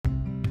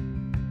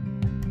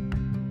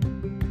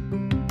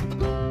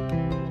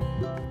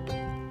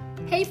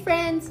Hey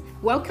friends,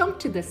 welcome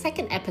to the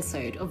second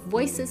episode of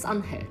Voices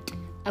Unheard,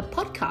 a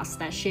podcast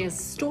that shares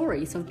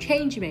stories of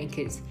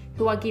changemakers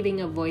who are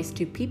giving a voice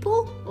to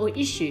people or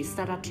issues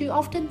that are too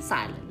often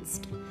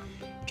silenced.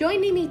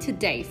 Joining me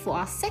today for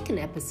our second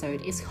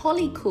episode is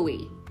Holly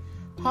Cui.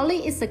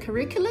 Holly is the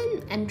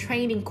Curriculum and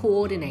Training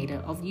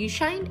Coordinator of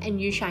YouShine and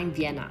YouShine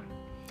Vienna.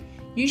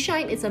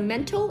 YouShine is a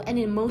mental and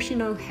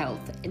emotional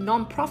health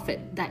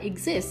non-profit that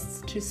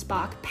exists to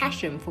spark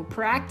passion for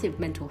proactive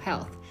mental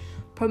health,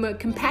 promote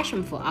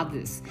compassion for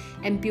others,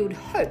 and build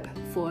hope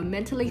for a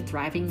mentally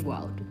thriving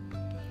world.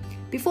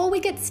 Before we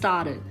get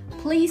started,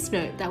 please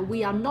note that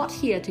we are not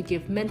here to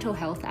give mental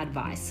health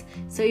advice,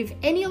 so if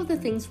any of the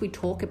things we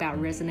talk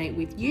about resonate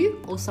with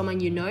you or someone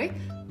you know,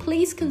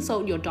 please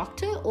consult your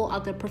doctor or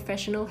other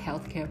professional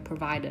healthcare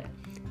provider.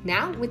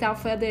 Now, without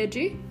further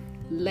ado,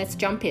 let's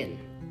jump in.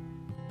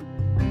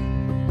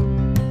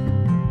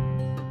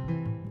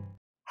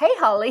 Hey,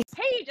 Holly.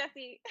 Hey,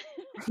 Jessie.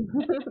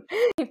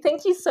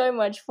 Thank you so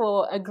much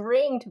for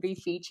agreeing to be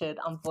featured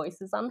on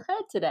Voices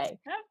Unheard today.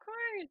 Of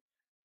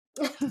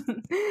course.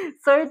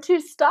 So to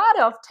start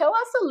off, tell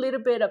us a little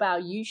bit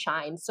about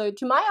YouShine. So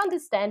to my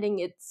understanding,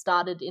 it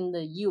started in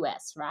the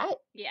US, right?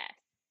 Yes.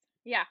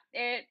 Yeah.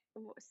 It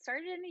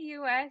started in the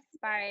U.S.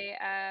 by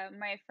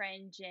my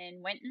friend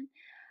Jen Winton,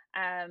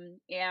 and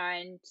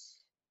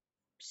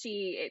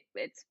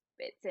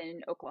it's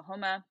in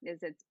Oklahoma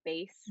is its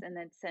base, and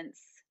then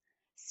since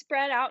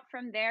spread out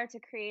from there to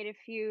create a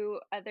few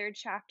other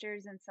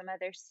chapters in some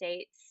other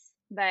states.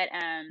 But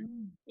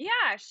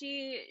yeah,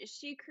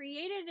 she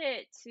created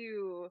it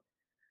to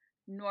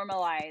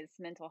normalize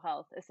mental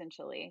health,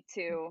 essentially,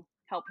 to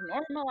help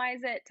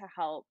normalize it, to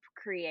help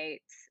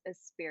create a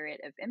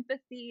spirit of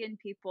empathy in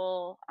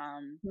people,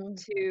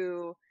 Mm.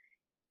 to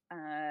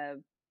uh,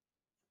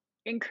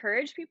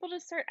 encourage people to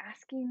start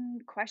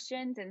asking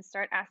questions and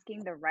start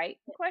asking the right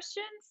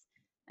questions.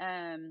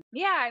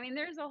 Yeah, I mean,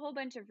 there's a whole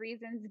bunch of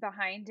reasons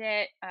behind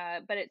it,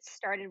 but it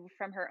started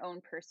from her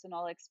own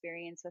personal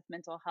experience with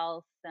mental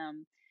health,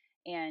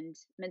 and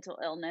mental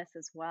illness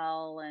as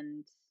well,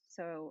 and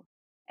so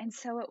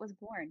it was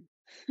born.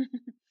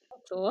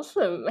 That's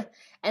awesome.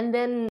 And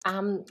then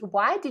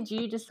why did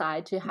you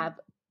decide to have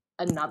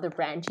another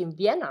branch in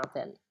Vienna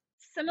then?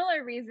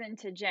 Similar reason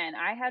to Jen.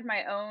 I had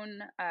my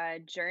own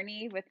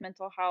journey with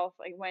mental health.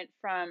 I went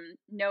from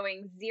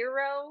knowing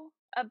zero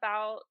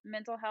about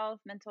mental health,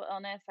 mental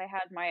illness. I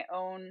had my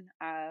own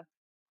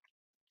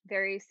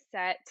very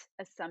set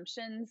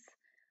assumptions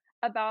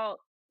about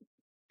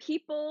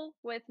people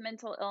with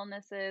mental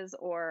illnesses,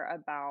 or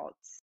about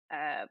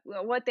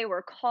what they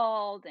were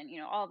called, and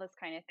all this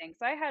kind of thing.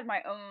 So I had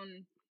my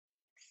own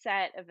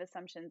set of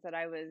assumptions that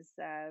I was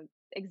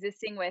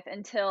existing with,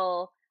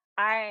 until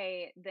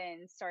I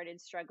then started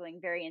struggling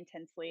very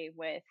intensely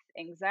with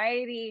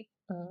anxiety.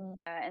 Mm.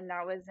 And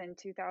that was in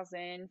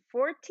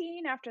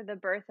 2014, after the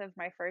birth of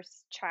my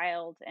first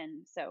child.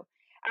 And so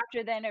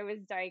after then, I was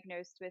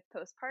diagnosed with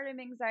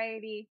postpartum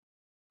anxiety.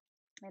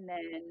 And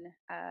then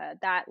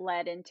that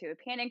led into a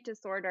panic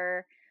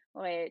disorder,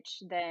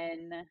 which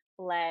then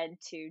led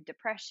to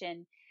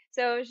depression.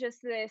 So it was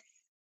just this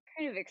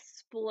kind of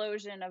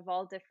explosion of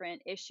all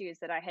different issues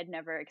that I had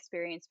never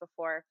experienced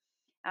before.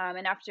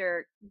 And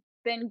after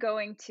then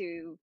going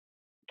to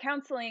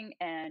counseling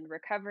and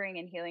recovering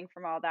and healing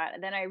from all that,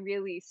 and then I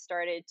really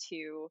started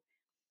to,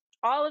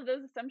 all of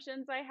those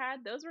assumptions I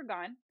had, those were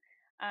gone.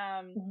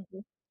 Um,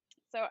 Mhm.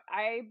 so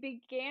I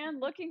began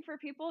looking for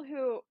people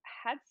who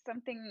had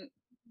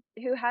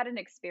an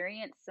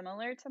experience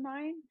similar to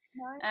mine.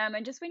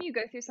 And just when you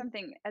go through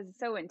something as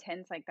so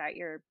intense like that,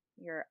 your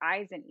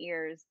eyes and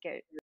ears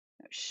get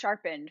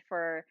sharpened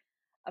for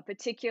a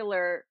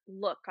particular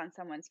look on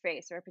someone's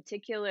face, or a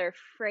particular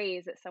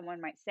phrase that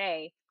someone might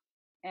say.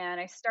 And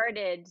I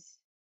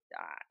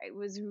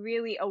was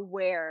really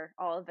aware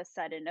all of a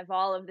sudden of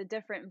all of the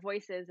different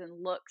voices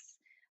and looks,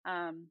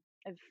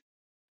 of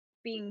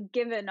being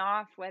given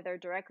off, whether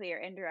directly or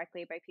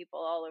indirectly, by people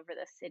all over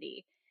the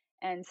city.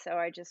 And so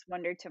I just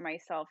wondered to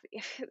myself,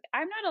 if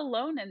I'm not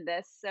alone in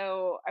this,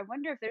 so I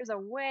wonder if there's a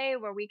way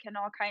where we can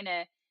all kind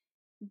of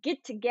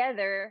get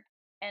together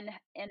and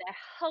in a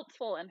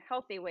helpful and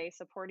healthy way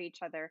support each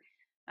other.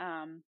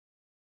 Um,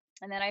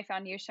 and then I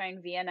found You Shine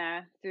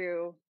Vienna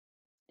through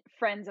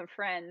friends of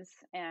friends,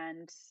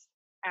 and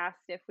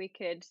asked if we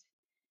could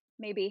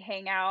maybe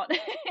hang out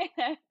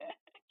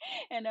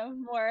in a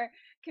more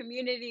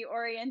community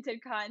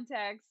oriented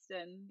context.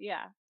 And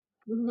yeah.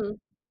 Mhm.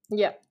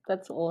 Yeah,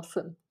 that's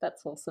awesome.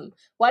 That's awesome.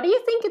 Why do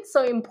you think it's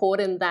so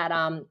important that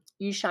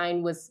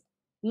YouShine was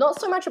not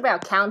so much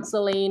about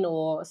counseling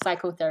or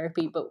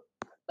psychotherapy, but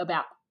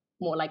about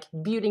more like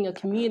building a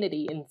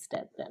community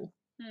instead then?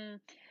 Hmm.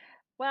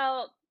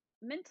 Well,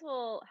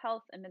 mental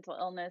health and mental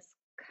illness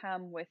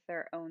come with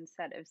their own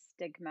set of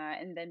stigma.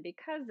 And then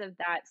because of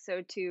that,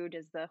 so too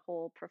does the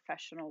whole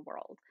professional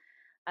world.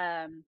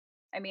 Um,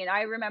 I mean,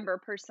 I remember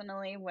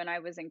personally when I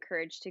was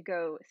encouraged to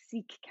go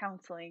seek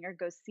counseling or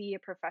go see a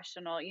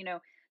professional,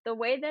 the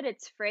way that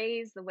it's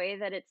phrased, the way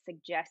that it's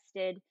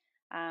suggested,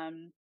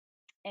 um,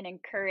 and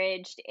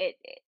encouraged,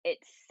 it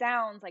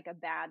sounds like a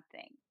bad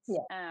thing.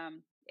 Yeah.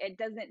 It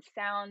doesn't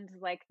sound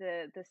like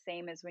the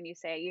same as when you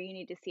say you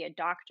need to see a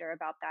doctor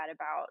about that,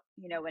 about,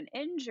 an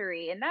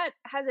injury, and that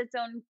has its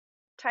own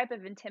type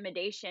of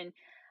intimidation.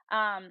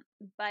 Um,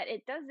 but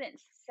it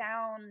doesn't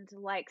sound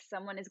like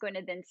someone is going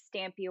to then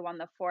stamp you on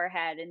the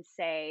forehead and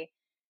say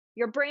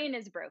your brain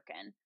is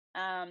broken.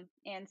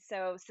 And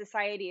so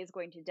society is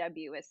going to dub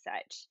you as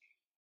such.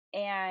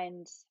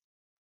 And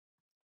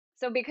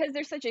so, because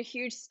there's such a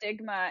huge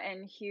stigma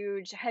and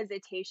huge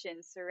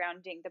hesitation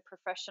surrounding the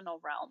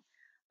professional realm,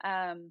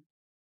 um,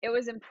 it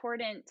was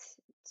important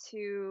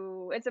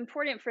it's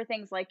important for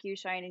things like You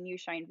Shine and You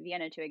Shine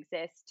Vienna to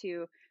exist,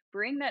 to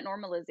bring that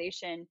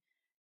normalization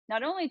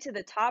not only to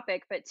the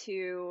topic, but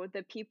to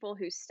the people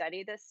who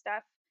study this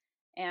stuff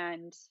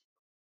and,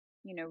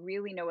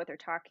 really know what they're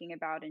talking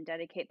about and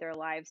dedicate their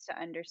lives to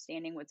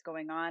understanding what's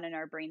going on in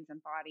our brains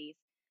and bodies.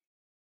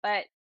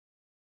 But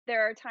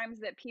there are times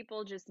that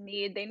people just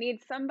need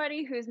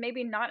somebody who's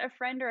maybe not a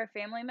friend or a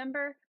family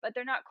member, but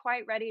they're not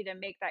quite ready to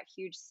make that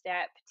huge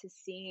step to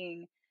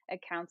seeing a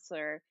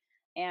counselor.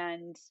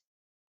 And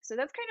so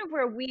that's kind of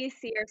where we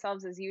see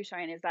ourselves as You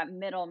Shine, is that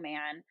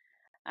middleman,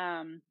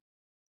 um,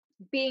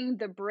 being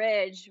the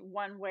bridge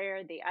one way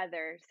or the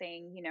other,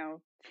 saying,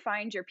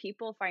 find your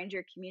people, find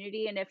your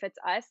community. And if it's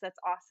us, that's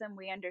awesome.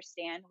 We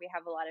understand. We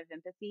have a lot of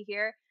empathy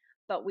here,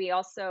 but we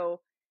also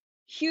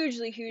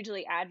hugely,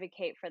 hugely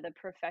advocate for the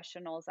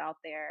professionals out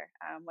there,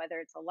 whether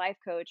it's a life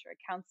coach or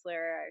a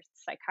counselor or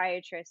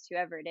psychiatrist,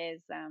 whoever it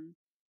is.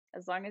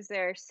 As long as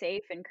they're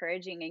safe,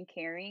 encouraging, and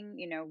caring,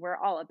 we're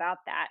all about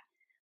that.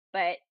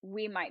 But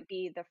we might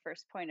be the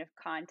first point of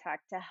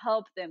contact to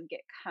help them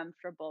get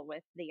comfortable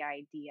with the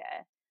idea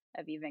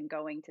of even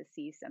going to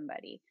see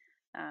somebody.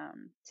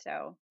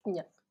 So,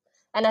 Yeah.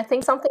 And I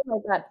think something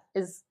like that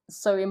is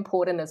so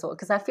important as well,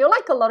 because I feel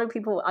like a lot of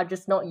people are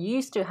just not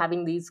used to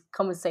having these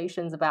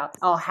conversations about,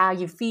 oh, how are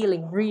you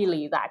feeling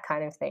really, that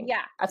kind of thing.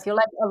 yeah. I feel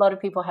like a lot of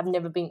people have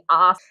never been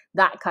asked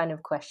that kind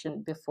of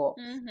question before.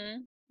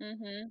 Mhm.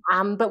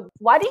 Mhm. But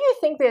why do you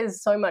think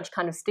there's so much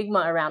kind of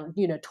stigma around,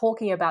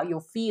 talking about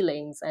your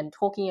feelings and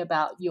talking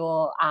about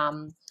your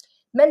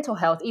mental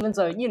health, even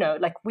though,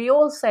 like we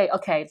all say,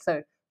 okay,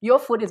 so your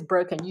foot is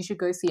broken, you should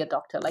go see a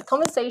doctor. Like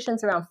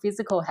conversations around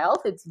physical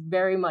health, it's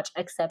very much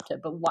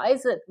accepted. But why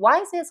is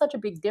there such a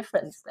big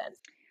difference then?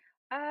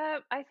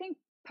 I think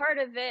part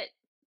of it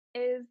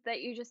is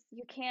that you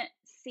can't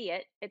see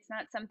it. It's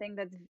not something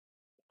that's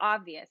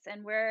obvious,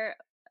 and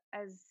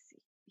as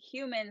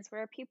humans,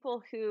 we're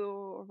people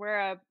who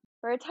we're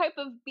a type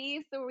of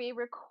beast, so we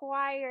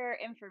require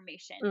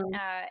information,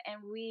 Mm,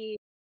 and we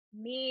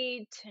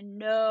need to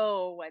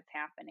know what's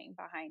happening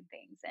behind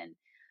things and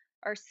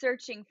are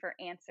searching for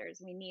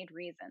answers. We need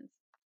reasons.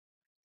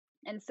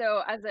 And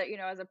so as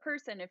a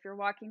person, if you're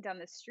walking down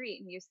the street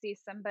and you see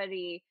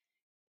somebody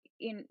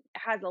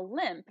has a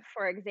limp,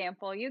 for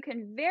example, you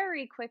can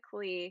very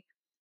quickly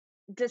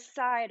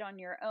decide on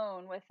your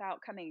own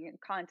without coming in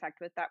contact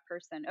with that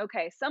person.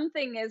 Okay,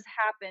 something has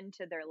happened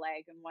to their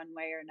leg in one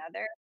way or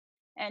another,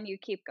 and you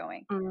keep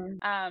going.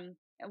 mm,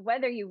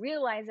 Whether you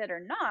realize it or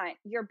not,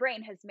 your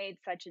brain has made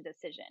such a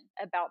decision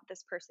about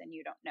this person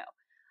you don't know.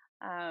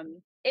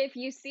 If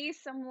you see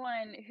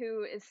someone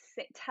who is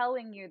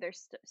telling you they're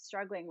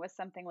struggling with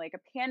something like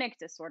a panic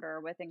disorder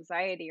or with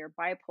anxiety or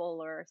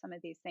bipolar or some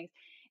of these things,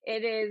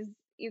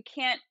 you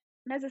can't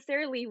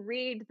necessarily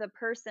read the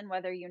person,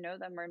 whether you know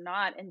them or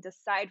not, and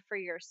decide for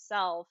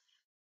yourself,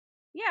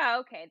 yeah,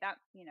 okay, that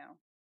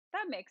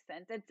makes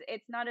sense.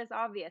 It's not as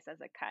obvious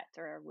as a cut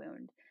or a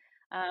wound.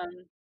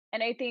 Um,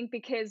 and I think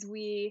because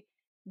we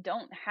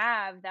don't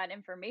have that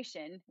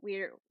information,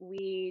 we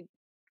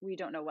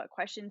don't know what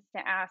questions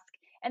to ask,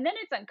 and then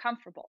it's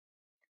uncomfortable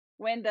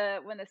when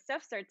the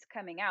stuff starts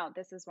coming out.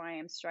 This is why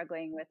I'm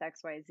struggling with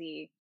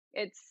XYZ.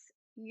 It's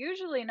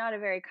usually not a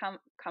very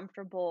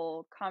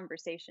comfortable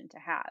conversation to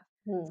have.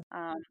 mm.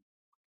 Um,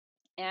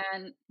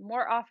 and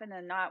more often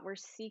than not, we're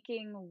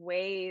seeking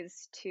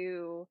ways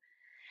to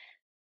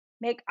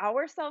make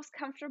ourselves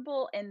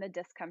comfortable in the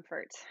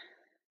discomfort.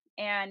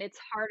 And it's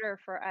harder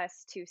for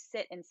us to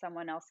sit in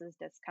someone else's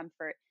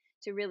discomfort,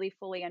 to really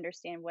fully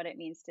understand what it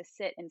means to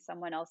sit in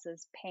someone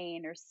else's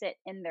pain or sit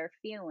in their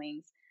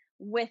feelings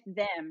with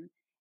them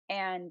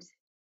and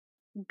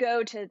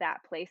go to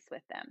that place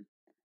with them.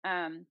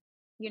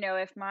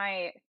 If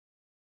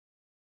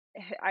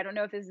I don't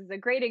know if this is a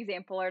great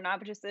example or not,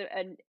 but just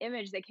an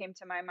image that came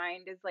to my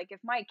mind is like if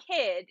my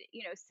kid,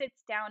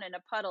 sits down in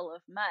a puddle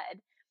of mud,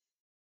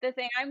 the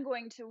thing I'm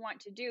going to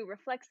want to do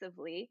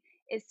reflexively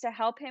is to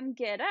help him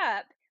get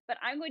up, but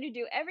I'm going to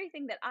do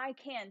everything that I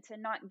can to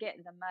not get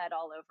the mud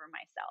all over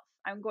myself.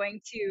 I'm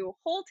going to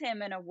hold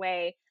him in a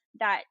way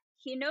that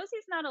he knows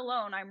he's not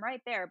alone. I'm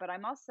right there, but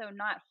I'm also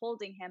not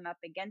holding him up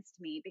against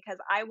me because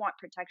I want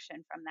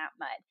protection from that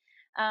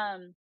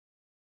mud.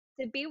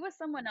 To be with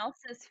someone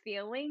else's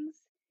feelings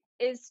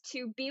is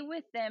to be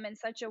with them in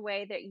such a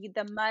way that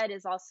the mud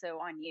is also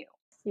on you.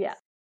 Yeah.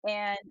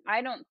 And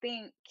I don't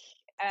think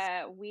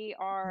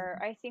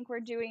I think we're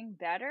doing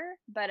better,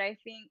 but I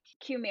think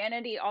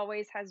humanity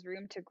always has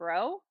room to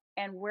grow,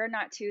 and we're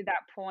not to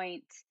that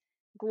point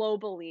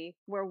globally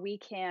where we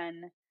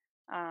can,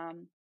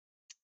 um,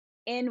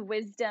 in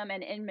wisdom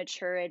and in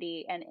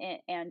maturity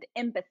and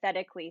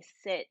empathetically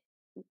sit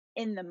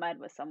in the mud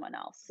with someone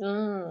else,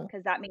 Mm,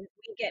 because that means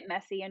we get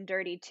messy and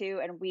dirty too,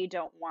 and we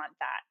don't want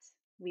that.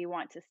 We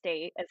want to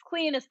stay as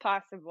clean as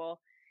possible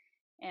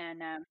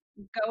and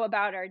go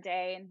about our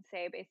day and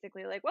say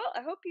basically like, well,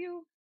 I hope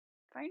you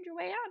find your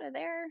way out of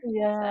there,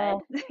 yeah.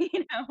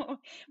 bud.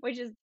 Which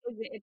is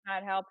it's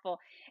not helpful,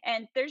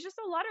 and there's just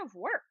a lot of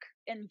work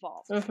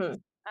involved Hmm.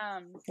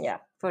 um Yeah,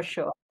 for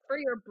sure. for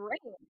your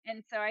brain.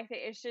 And so I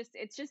think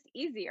it's just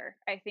easier,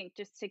 I think,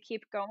 just to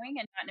keep going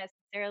and not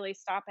necessarily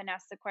stop and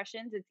ask the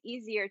questions. It's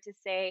easier to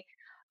say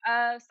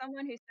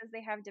someone who says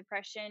they have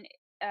depression,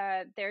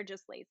 they're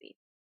just lazy.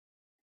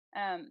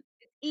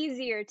 It's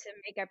easier to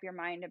make up your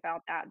mind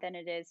about that than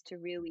it is to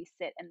really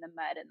sit in the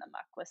mud and the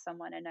muck with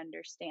someone and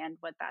understand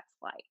what that's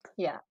like.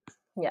 Yeah.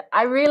 Yeah.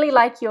 I really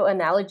like your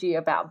analogy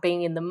about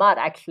being in the mud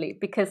actually,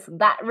 because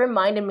that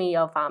reminded me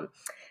of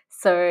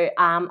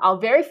our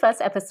very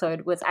first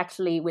episode was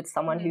actually with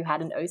someone Mhm. who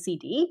had an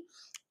OCD,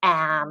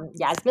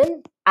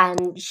 Yasmin,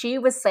 and she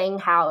was saying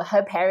how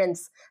her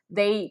parents,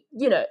 they,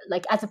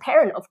 like as a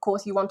parent, of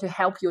course, you want to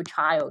help your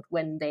child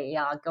when they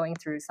are going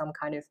through some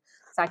kind of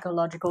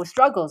psychological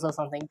struggles or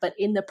something. But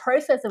in the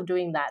process of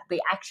doing that, they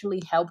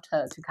actually helped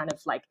her to kind of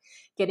like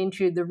get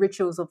into the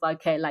rituals of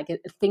okay, like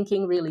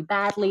thinking really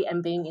badly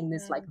and being in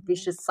this like Mhm.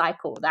 vicious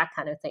cycle, that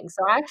kind of thing.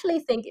 So I actually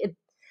think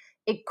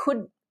it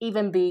could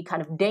even be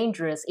kind of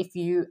dangerous if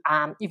you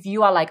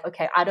are like,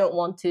 okay, I don't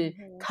want to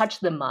Mhm. touch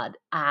the mud.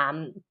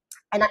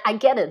 And I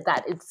get it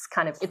that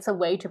it's a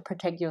way to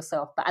protect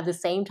yourself, but at the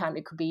same time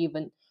it could be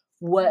even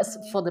worse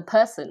Mhm. for the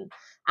person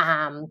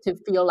to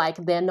feel like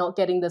they're not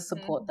getting the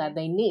support that Mhm.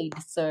 they need.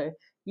 So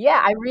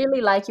yeah, I really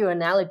like your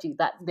analogy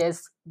that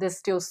there's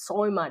still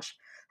so much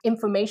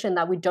information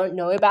that we don't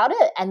know about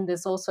it, and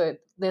there's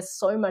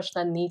so much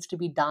that needs to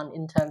be done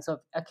in terms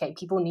of okay,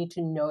 people need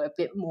to know a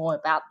bit more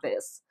about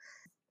this.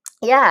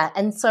 Yeah,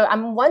 and so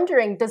I'm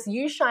wondering, does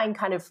You Shine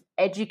kind of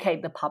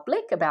educate the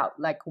public about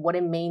like what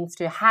it means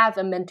to have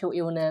a mental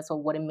illness or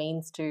what it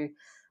means to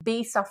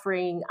be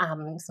suffering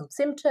some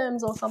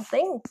symptoms or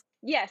something?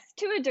 Yes,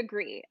 to a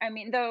degree. I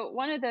mean, though,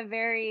 one of the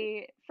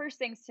very first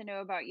things to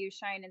know about You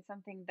Shine, and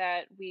something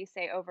that we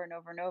say over and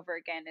over and over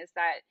again, is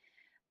that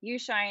You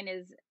Shine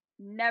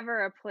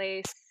never a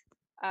place,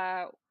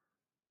 uh,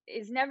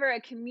 is never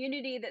a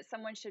community that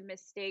someone should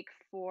mistake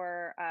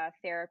for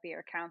therapy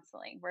or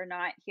counseling. We're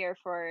not here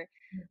for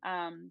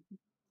um,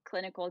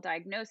 clinical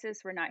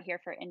diagnosis. We're not here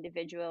for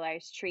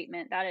individualized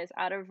treatment. That is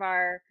out of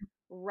our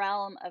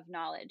realm of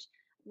knowledge.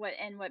 What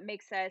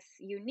makes us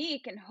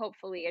unique and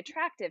hopefully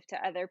attractive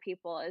to other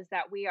people is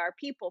that we are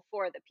people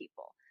for the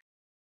people.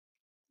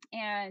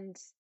 And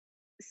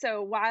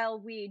so while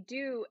we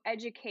do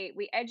educate,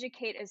 we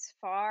educate as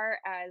far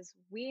as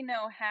we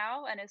know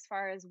how and as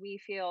far as we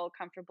feel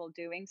comfortable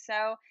doing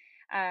so,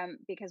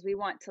 because we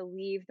want to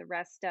leave the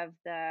rest of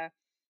the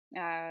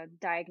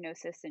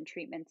diagnosis and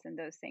treatments and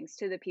those things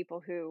to the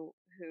people who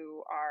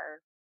are,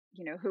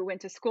 who went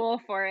to school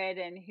for it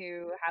and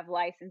who have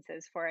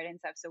licenses for it and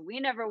stuff. So we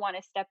never want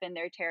to step in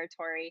their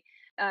territory,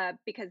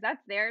 because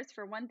that's theirs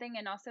for one thing,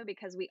 and also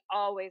because we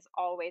always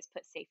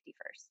put safety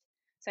first.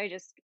 So I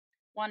just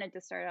wanted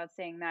to start out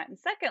saying that. And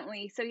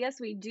secondly, so yes,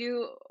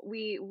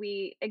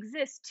 we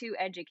exist to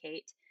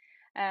educate,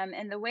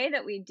 and the way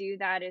that we do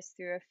that is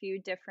through a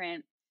few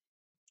different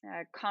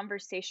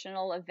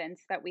conversational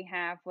events that we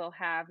have. We'll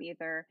have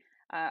either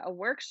a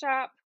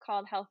workshop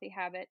called Healthy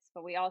Habits,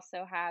 but we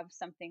also have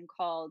something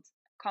called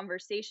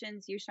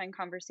Conversations, You Shine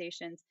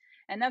Conversations,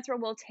 and that's where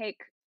we'll take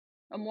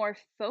a more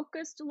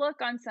focused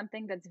look on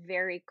something that's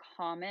very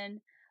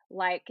common,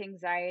 like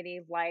anxiety,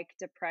 like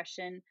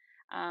depression.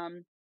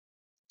 Um,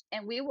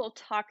 and we will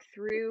talk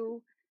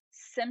through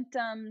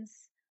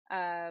symptoms.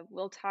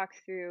 We'll talk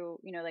through,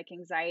 like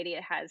anxiety.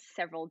 It has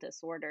several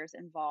disorders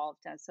involved.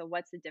 So,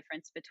 what's the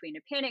difference between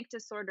a panic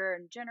disorder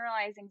and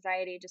generalized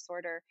anxiety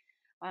disorder?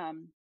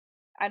 Um,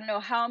 I don't know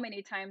how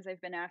many times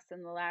I've been asked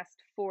in the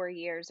last 4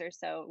 years or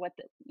so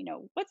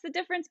what's the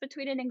difference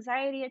between an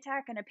anxiety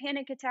attack and a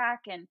panic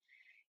attack, and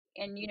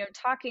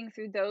talking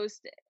through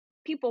those.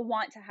 People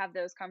want to have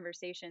those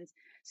conversations,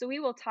 so we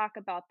will talk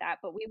about that,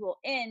 but we will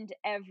end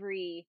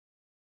every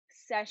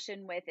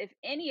session with, if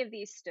any of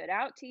these stood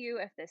out to you,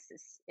 if this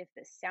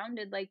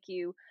sounded like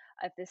you,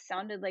 if this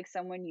sounded like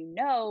someone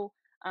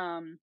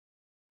um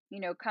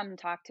come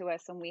talk to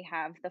us, and we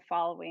have the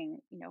following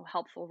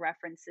helpful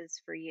references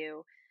for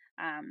you.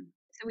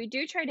 So we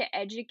do try to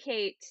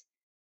educate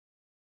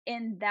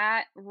in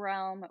that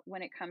realm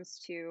when it comes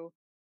to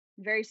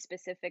very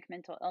specific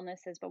mental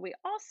illnesses, but we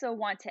also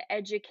want to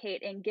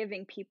educate in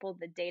giving people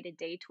the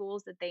day-to-day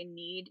tools that they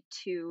need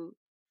to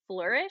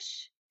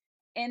flourish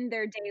in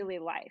their daily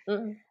life,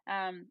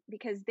 Mm,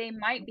 because they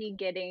might be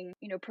getting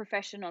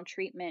professional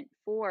treatment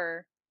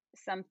for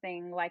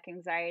something like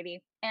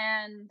anxiety,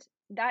 and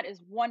that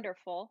is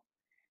wonderful.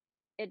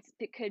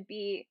 it could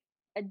be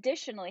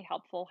additionally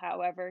helpful,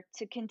 however,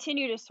 to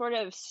continue to sort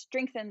of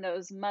strengthen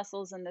those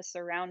muscles in the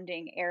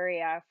surrounding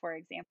area. For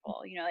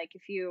example, like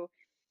if you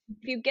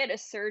get a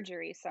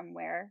surgery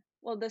somewhere,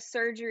 well, the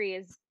surgery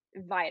is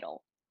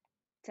vital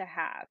to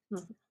have.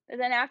 Mhm. But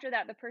then after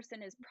that, the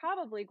person is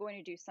probably going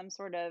to do some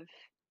sort of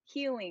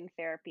healing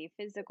therapy,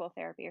 physical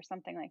therapy, or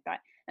something like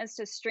that, as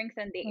to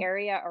strengthen the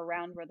area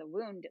around where the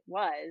wound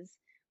was,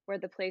 where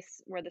the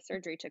place where the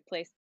surgery took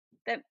place.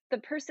 That the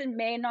person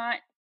may not,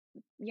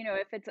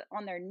 if it's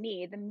on their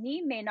knee, the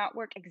knee may not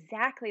work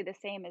exactly the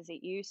same as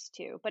it used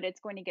to, but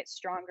it's going to get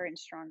stronger and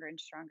stronger and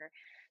stronger.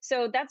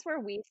 So that's where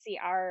we see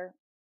our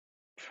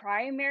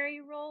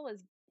primary role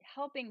is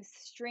helping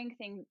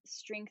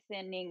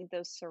strengthening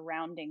those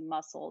surrounding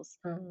muscles,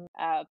 Mhm.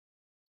 uh,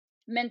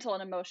 mental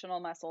and emotional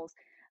muscles,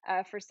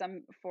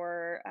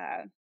 for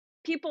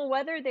people,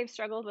 whether they've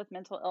struggled with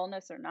mental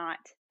illness or not.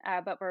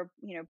 But we're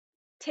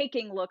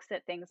taking looks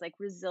at things like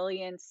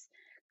resilience,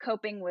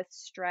 coping with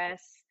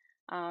stress,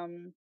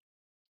 um,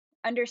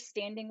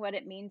 understanding what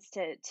it means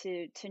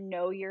to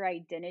know your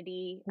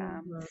identity,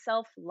 Mhm.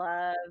 self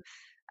love,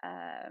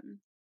 um,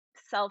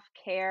 self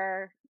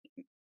care,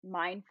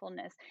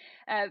 mindfulness,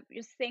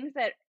 just things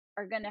that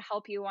are going to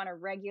help you on a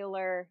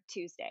regular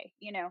Tuesday,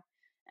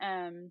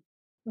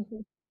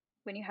 Mhm.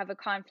 when you have a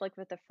conflict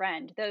with a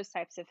friend, those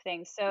types of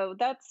things. So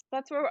that's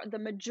where the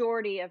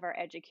majority of our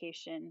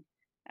education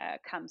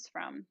comes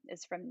from,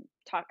 is from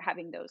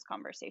having those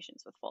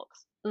conversations with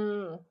folks.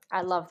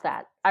 I love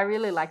that. I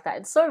really like that.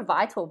 It's so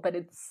vital, but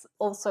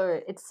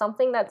it's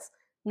something that's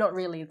not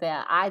really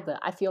there either.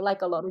 I feel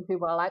like a lot of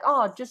people are like,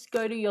 "Oh, just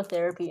go to your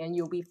therapy and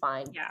you'll be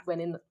fine." Yeah.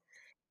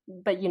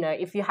 But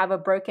if you have a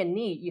broken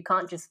knee, you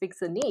can't just fix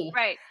the knee.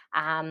 Right.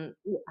 Um,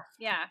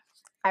 Yeah.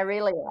 I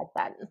really like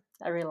that.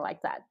 I really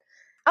like that.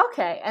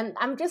 Okay, and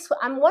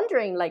I'm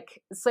wondering,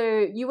 like, so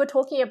you were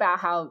talking about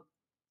how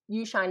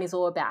YouShine is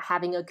all about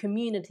having a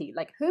community.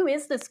 Like, who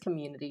is this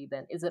community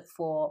then? Is it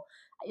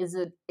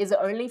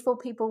only for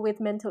people with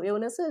mental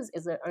illnesses?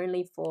 Is it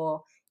only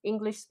for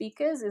English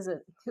speakers?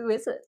 Who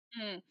is it?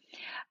 Mm.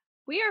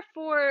 We're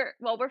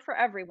for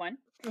everyone.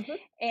 Mhm.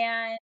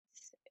 And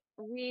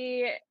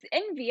we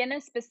in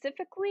Vienna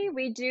specifically,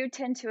 we do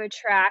tend to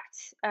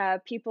attract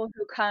people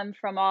who come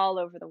from all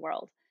over the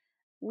world.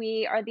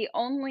 We are the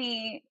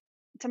only,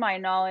 to my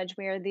knowledge,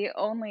 we are the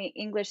only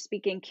English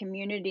speaking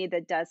community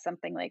that does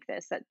something like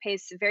this, that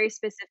pays very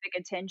specific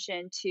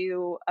attention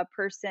to a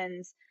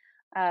person's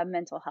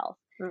mental health.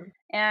 Mm.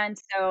 And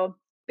so,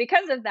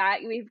 because of that,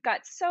 we've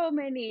got so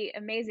many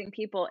amazing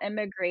people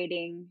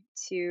immigrating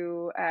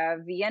to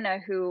Vienna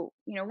who,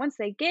 once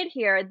they get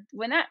here,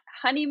 when that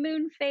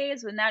honeymoon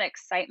phase, when that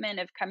excitement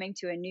of coming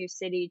to a new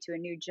city, to a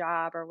new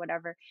job or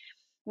whatever,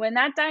 when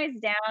that dies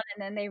down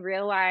and then they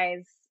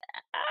realize,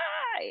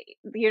 ah,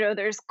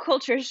 there's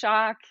culture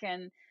shock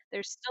and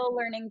they're still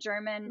learning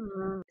German.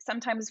 Mm.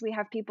 Sometimes we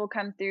have people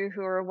come through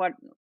who are what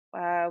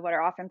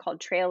are often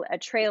called a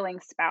trailing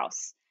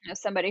spouse.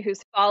 Somebody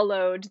who's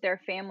followed their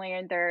family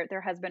and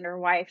their husband or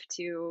wife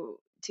to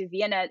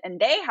Vienna,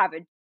 and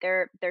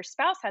their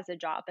spouse has a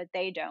job, but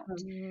they don't.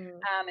 Mm.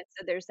 And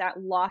so there's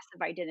that loss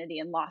of identity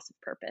and loss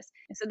of purpose.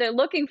 And so they're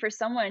looking for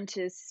someone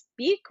to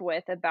speak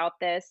with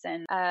about this.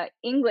 And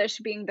English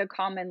being the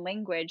common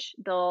language,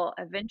 they'll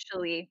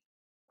eventually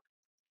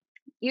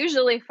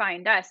usually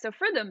find us. So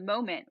for the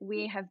moment,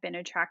 we have been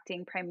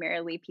attracting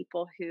primarily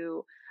people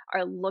who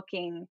are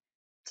looking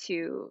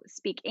to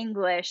speak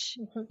English,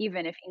 Mhm.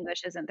 even if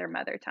English isn't their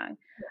mother tongue.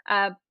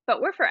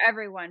 But we're for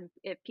everyone.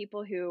 If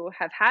people who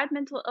have had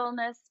mental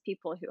illness,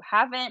 people who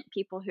haven't,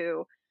 people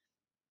who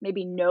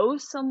maybe know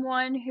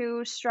someone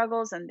who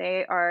struggles and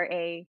they are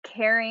a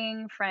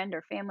caring friend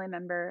or family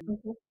member.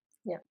 Mhm.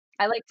 Yeah.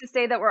 I like to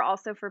say that we're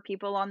also for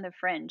people on the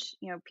fringe,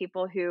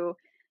 people who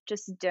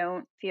just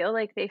don't feel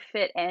like they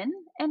fit in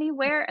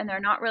anywhere and they're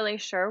not really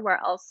sure where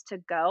else to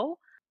go.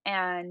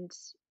 And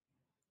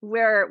we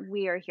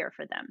are here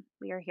for them.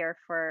 We are here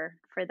for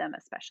them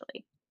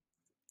especially.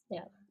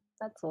 Yeah,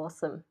 that's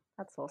awesome.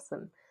 That's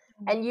awesome.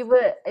 Mm.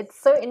 And it's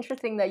so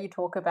interesting that you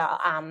talk about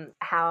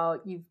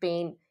how you've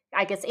been,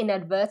 I guess,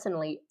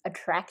 inadvertently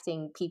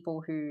attracting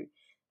people who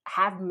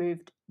have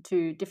moved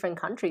to different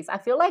countries. I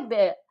feel like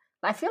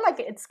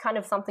it's kind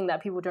of something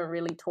that people don't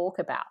really talk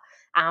about.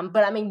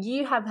 But I mean,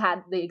 you have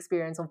had the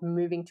experience of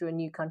moving to a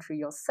new country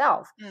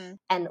yourself, Mm.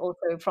 and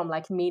also from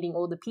like meeting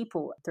all the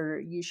people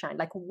through YouShine.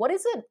 Like, what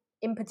is it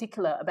in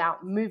particular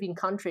about moving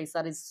countries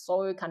that is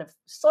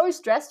so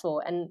stressful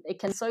and it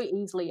can so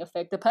easily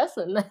affect the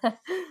person?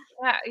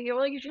 Yeah,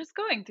 well, you're just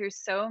going through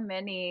so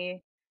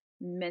many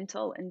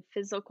mental and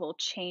physical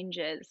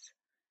changes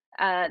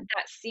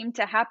that seem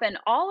to happen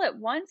all at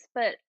once,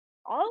 but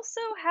also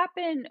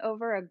happen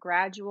over a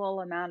gradual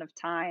amount of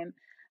time.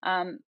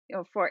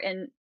 For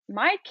in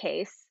my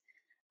case,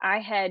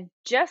 I had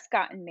just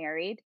gotten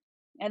married,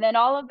 and then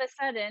all of a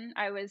sudden,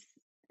 I was,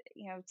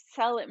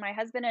 sell it. My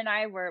husband and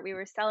I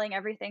were selling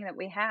everything that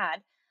we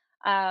had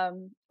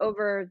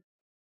over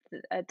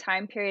a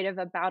time period of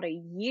about a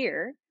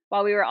year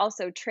while we were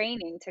also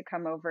training to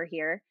come over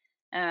here.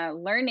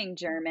 learning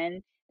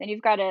German, then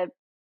you've got to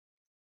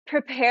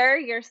prepare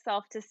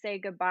yourself to say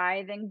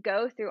goodbye, then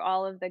go through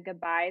all of the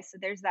goodbyes. So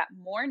there's that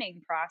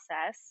mourning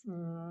process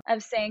Mm.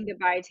 of saying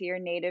goodbye to your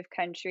native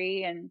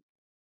country and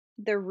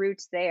the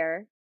roots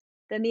there.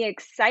 Then the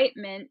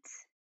excitement,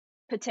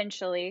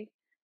 potentially,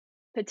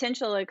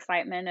 potential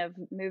excitement of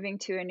moving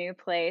to a new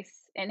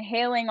place,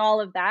 inhaling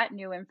all of that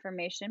new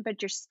information,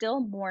 but you're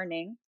still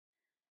mourning.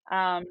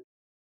 Um,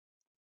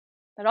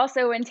 but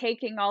also when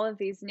taking all of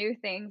these new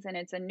things and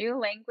it's a new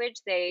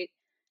language,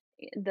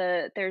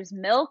 there's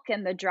milk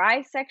in the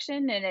dry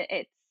section and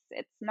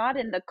it's not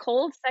in the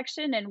cold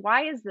section, and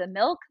why is the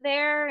milk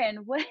there,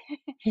 and what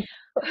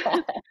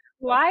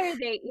why are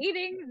they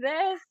eating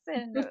this,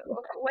 and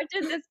what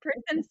did this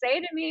person say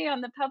to me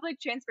on the public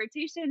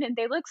transportation, and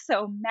they look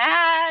so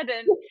mad,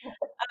 and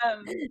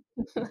um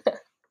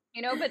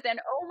but then,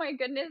 oh my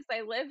goodness,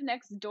 I live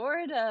next door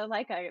to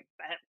like a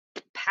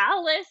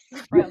palace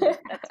from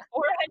that's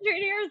 400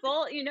 years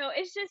old.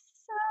 It's just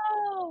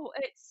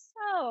it's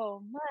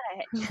so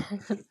much.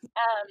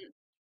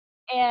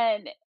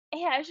 And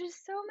yeah, it's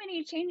just so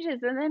many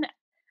changes. And then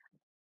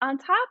on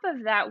top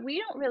of that, we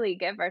don't really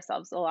give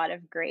ourselves a lot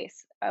of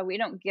grace. We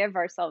don't give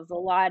ourselves a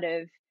lot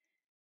of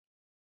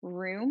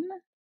room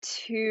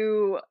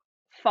to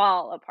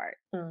fall apart.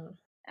 Mm.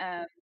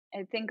 Um,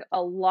 I think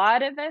a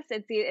lot of us,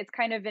 it's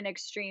kind of an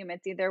extreme.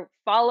 It's either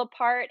fall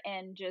apart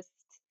and just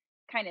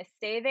kind of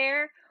stay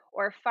there,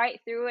 or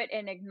fight through it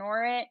and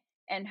ignore it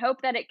and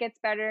hope that it gets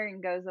better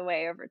and goes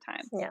away over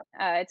time. Yeah.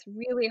 It's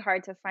really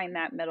hard to find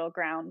that middle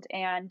ground.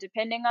 And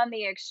depending on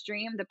the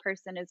extreme, the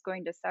person is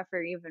going to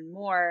suffer even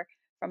more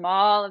from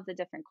all of the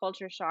different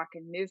culture shock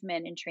and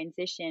movement and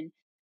transition.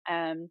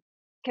 Um,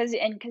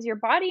 because your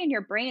body and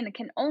your brain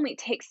can only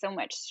take so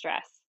much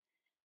stress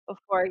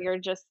before you're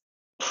just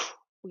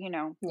you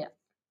know Yeah.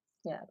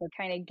 Yeah.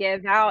 kind of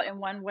give out in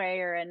one way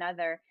or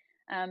another.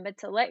 But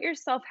to let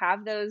yourself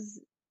have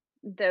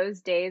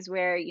those days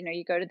where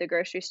you go to the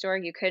grocery store,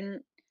 you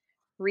couldn't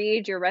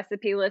read your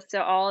recipe list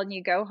at all, and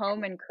you go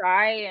home and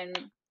cry. And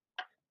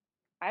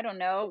I don't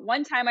know,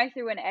 one time I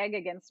threw an egg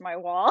against my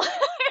wall.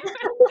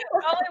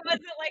 Probably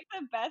wasn't like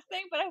the best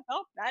thing, but I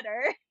felt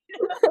better.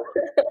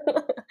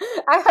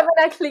 I haven't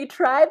actually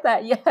tried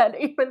that yet,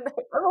 even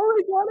though I've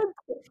always wanted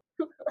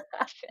to.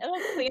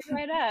 It'll clean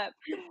right up.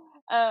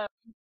 Um,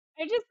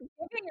 and just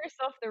giving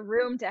yourself the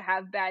room to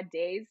have bad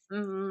days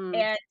Mm.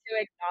 and to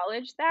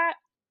acknowledge that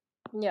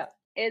Yeah.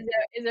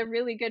 is a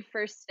really good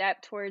first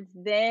step towards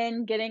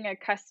then getting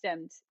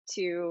accustomed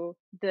to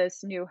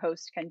this new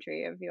host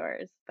country of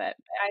yours. But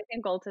I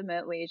think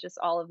ultimately just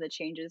all of the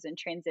changes and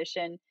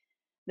transition,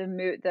 the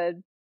mood,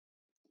 the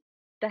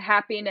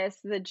happiness,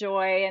 the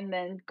joy, and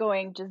then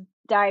just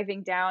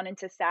diving down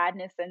into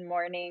sadness and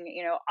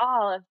mourning,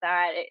 all of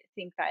that. I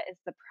think that is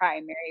the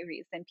primary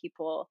reason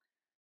people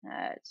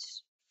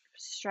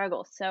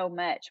struggle so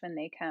much when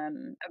they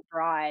come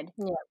abroad.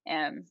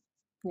 Yeah. Um,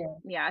 Yeah.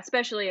 yeah,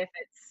 especially if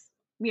it's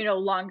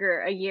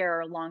longer, a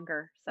year or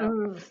longer. So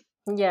Mm.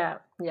 Yeah.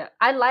 Yeah.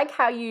 I like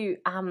how you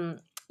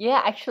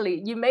yeah,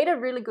 actually you made a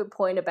really good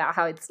point about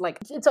how it's like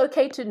it's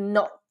okay to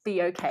not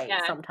be okay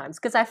yeah, sometimes,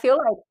 because I feel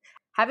like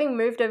having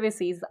moved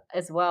overseas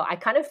as well, I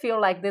kind of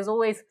feel like there's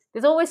always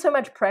so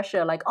much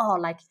pressure, like, oh,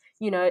 like,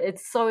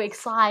 it's so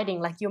exciting,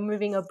 like you're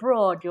moving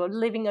abroad, you're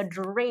living a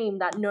dream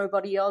that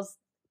nobody else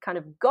kind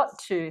of got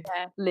to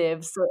yeah,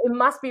 live, so it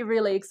must be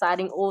really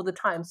exciting all the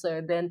time.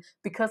 So then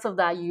because of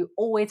that, you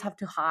always have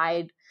to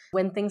hide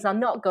when things are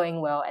not going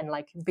well, and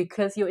like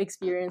because you're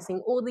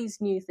experiencing all these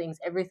new things,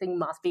 everything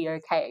must be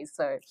okay.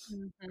 So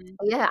mhm.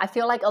 yeah, I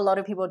feel like a lot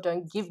of people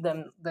don't give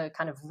them the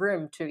kind of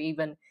room to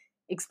even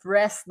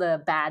express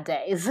the bad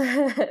days,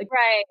 Right,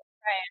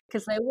 right,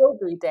 because there will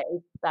be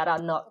days that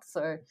are not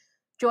so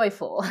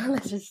joyful,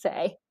 let's just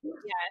say.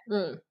 yeah.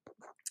 Mm,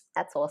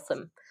 that's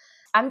awesome.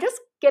 I'm just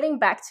getting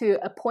back to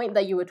a point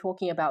that you were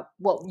talking about,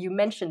 what you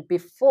mentioned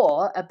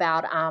before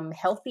about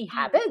healthy Mm.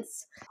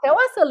 habits. Tell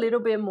us a little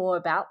bit more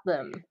about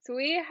them. So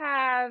we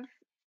have,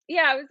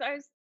 yeah, I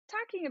was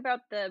talking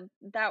about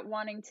that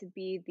wanting to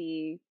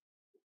be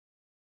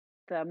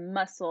the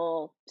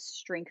muscle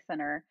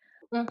strengthener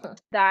Mhm.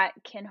 that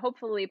can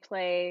hopefully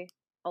play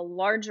a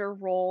larger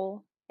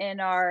role in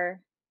our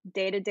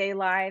day-to-day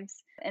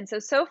lives. And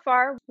so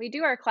far we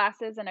do our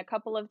classes in a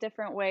couple of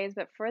different ways,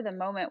 but for the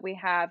moment we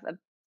have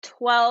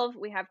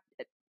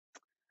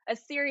a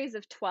series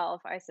of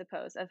 12, I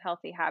suppose, of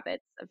healthy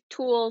habits, of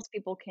tools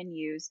people can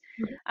use,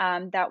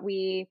 that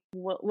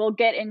will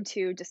get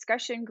into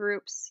discussion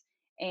groups.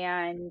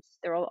 And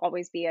there will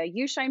always be a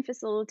U-Shine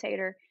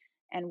facilitator,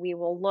 and we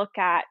will look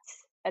at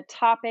a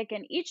topic,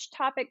 and each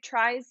topic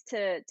tries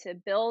to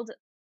build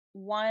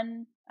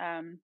one.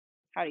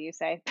 How do you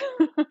say?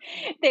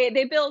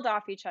 They build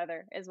off each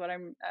other, is what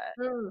I'm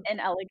Mm,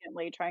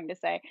 inelegantly trying to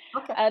say.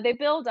 okay. They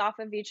build off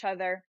of each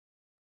other,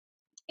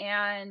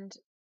 and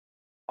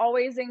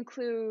always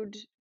include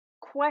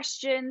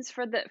questions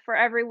for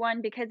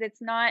everyone, because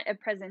it's not a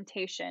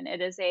presentation,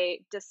 it is a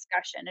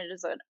discussion, it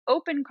is an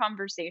open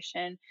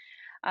conversation.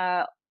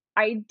 uh,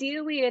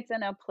 ideally it's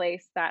in a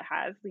place that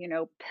has,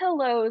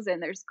 pillows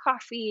and there's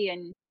coffee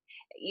and,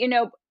 you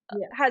know,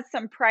 Yes. has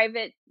some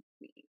private,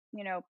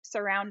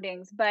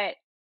 surroundings, but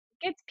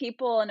gets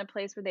people in a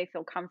place where they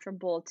feel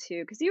comfortable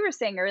too. Because you were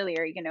saying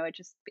earlier, it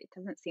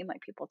doesn't seem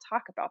like people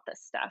talk about this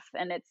stuff,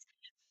 and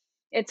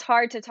it's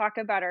hard to talk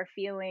about our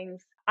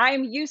feelings.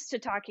 I'm used to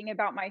talking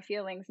about my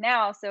feelings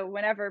now, so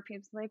whenever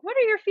people's like, "What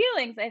are your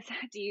feelings?" I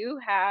said, "Do you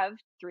have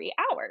 3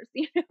 hours?"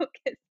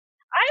 Because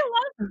I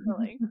love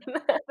feelings,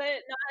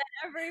 but not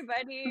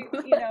everybody,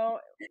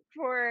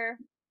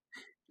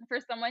 for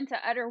someone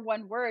to utter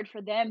one word,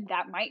 for them,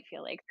 that might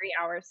feel like 3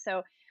 hours.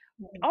 So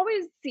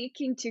always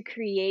seeking to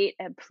create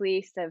a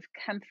place of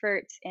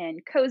comfort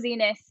and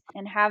coziness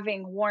and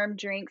having warm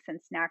drinks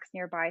and snacks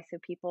nearby so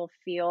people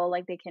feel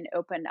like they can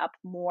open up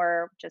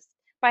more just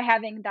by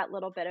having that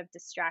little bit of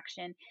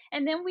distraction.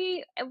 And then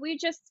we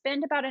just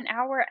spend about an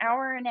hour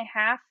and a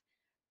half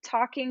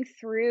talking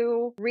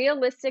through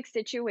realistic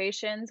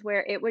situations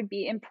where it would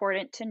be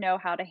important to know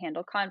how to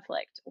handle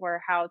conflict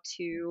or how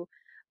to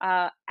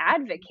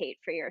advocate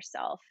for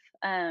yourself.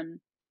 Um,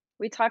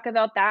 we talk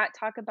about that,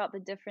 talk about the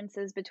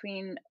differences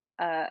between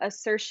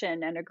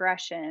assertion and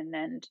aggression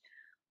and,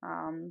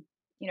 um,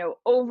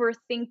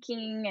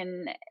 overthinking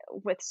and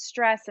with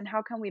stress and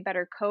how can we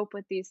better cope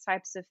with these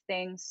types of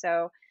things.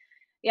 So,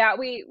 yeah,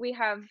 we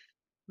have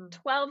Mm.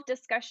 12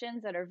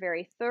 discussions that are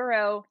very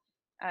thorough,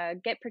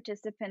 get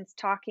participants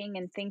talking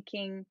and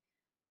thinking.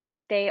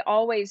 They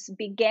always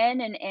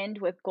begin and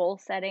end with goal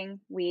setting.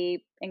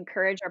 We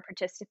encourage our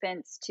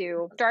participants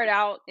to start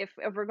out, if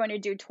we're going to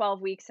do 12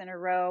 weeks in a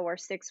row or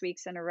 6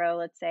 weeks in a row,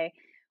 let's say,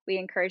 we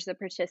encourage the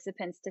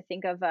participants to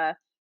think of a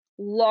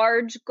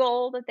large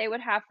goal that they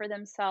would have for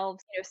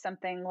themselves.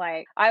 Something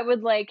like, I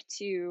would like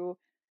to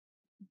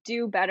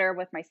do better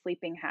with my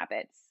sleeping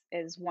habits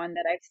is one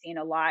that I've seen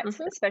a lot,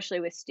 Mhm. especially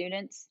with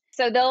students.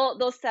 So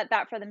they'll set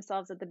that for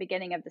themselves at the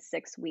beginning of the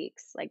 6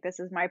 weeks. Like, this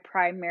is my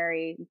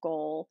primary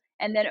goal.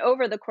 And then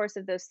over the course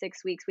of those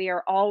 6 weeks, we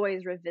are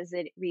always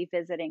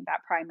revisiting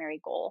that primary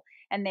goal,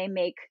 and they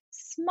make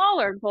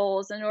smaller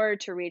goals in order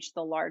to reach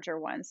the larger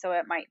one. So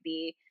it might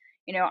be,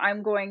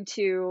 I'm going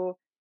to,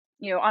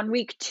 on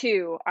week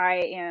 2, I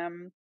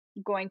am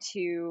going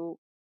to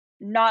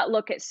not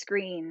look at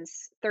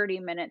screens 30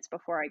 minutes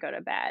before I go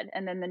to bed.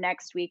 And then the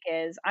next week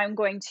is I'm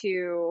going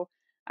to,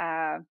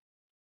 uh,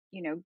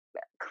 you know,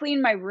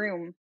 clean my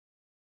room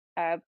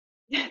uh,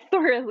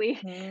 thoroughly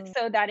Mm.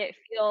 so that it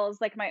feels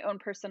like my own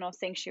personal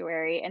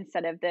sanctuary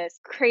instead of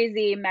this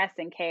crazy mess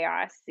and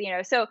chaos.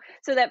 So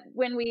that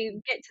when we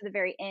get to the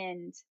very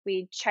end,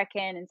 we check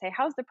in and say,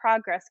 how's the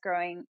progress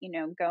going,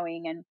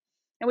 and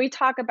we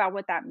talk about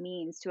what that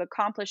means to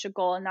accomplish a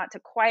goal and not to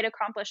quite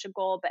accomplish a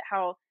goal, but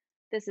how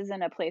this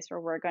isn't a place where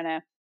we're going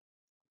to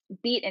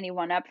beat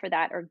anyone up for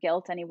that or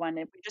guilt anyone.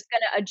 And we're just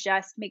going to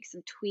adjust, make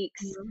some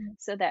tweaks Mhm.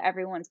 so that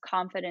everyone's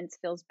confidence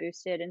feels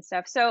boosted and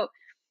stuff. So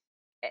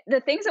the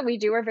things that we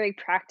do are very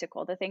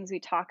practical. The things we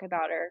talk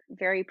about are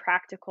very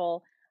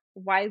practical,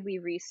 widely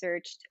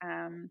researched,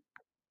 and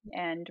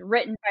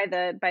written by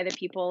the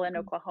people in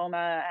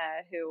Oklahoma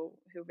who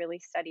really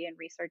study and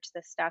research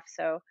this stuff.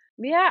 So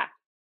yeah,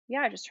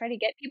 yeah, just try to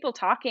get people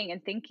talking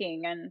and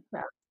thinking and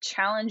Yeah.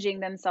 challenging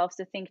themselves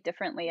to think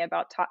differently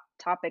about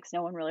topics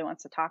no one really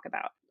wants to talk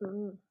about.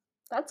 Mm.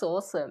 That's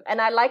awesome. And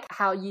I like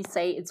how you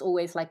say it's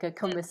always like a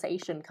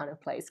conversation kind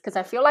of place. Because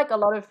I feel like a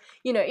lot of,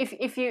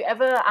 if you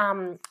ever,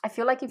 I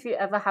feel like if you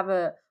ever have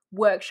a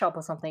workshop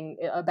or something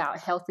about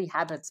healthy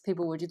habits,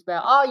 people would just be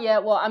like, oh yeah,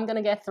 well, I'm going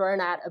to get thrown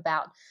at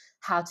about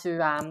how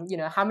to,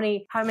 how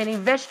many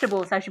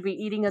vegetables I should be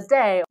eating a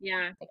day.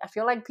 Yeah. I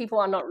feel like people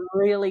are not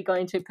really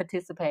going to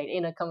participate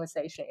in a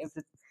conversation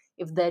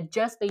if they're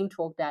just being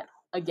talked at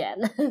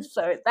again.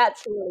 So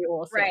that's really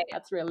awesome. Right.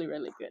 That's really,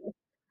 really good.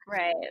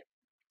 Right.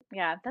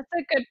 Yeah, that's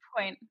a good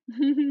point.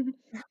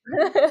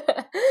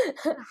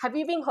 Have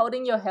you been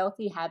holding your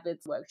healthy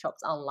habits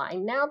workshops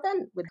online now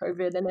then with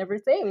COVID and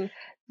everything?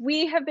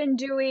 We have been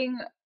doing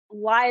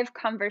live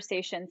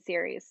conversation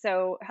series.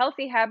 So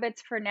Healthy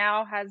Habits for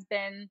now has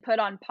been put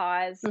on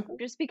pause Mhm.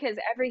 just because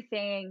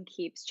everything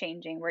keeps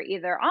changing. We're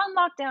either on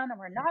lockdown or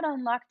we're not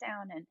on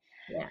lockdown, and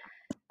Yeah.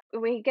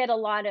 we get a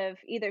lot of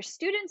either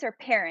students or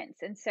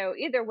parents. And so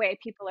either way,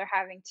 people are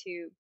having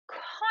to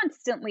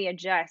constantly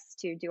adjust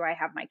to, do I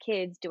have my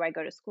kids? Do I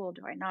go to school?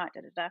 Do I not?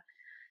 Da, da, da.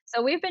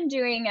 So we've been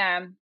doing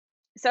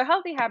so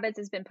Healthy Habits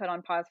has been put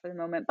on pause for the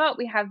moment, but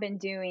we have been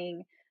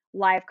doing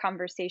live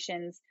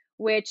conversations,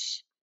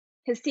 which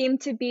has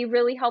seemed to be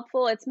really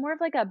helpful. It's more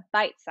of like a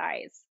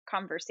bite-size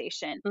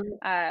conversation, Mhm.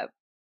 uh,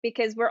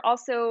 because we're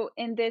also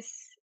in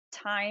this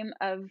time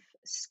of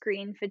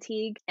screen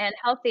fatigue, and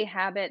Healthy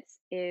Habits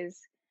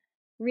is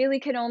really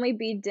can only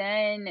be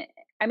done.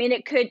 I mean,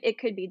 it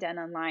could be done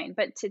online,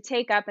 but to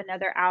take up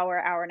another hour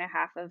and a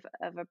half of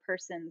a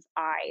person's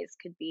eyes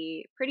could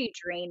be pretty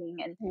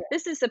draining, and Yeah.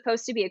 this is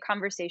supposed to be a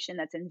conversation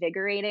that's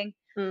invigorating.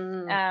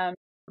 Mm. Um,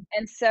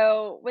 and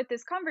so with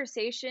this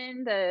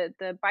conversation,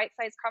 the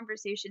bite-sized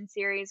conversation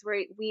series,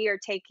 where we are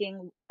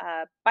taking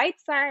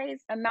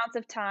bite-sized amounts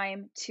of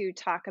time to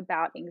talk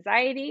about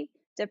anxiety,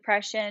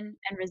 depression,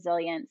 and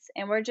resilience.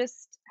 And we're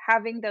just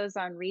having those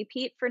on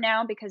repeat for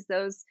now because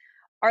those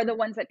are the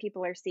ones that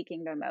people are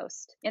seeking the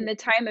most. In the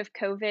time of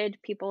COVID,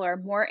 people are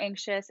more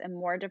anxious and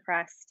more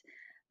depressed.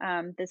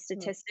 The Mm,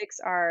 statistics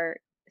are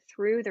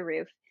through the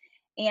roof.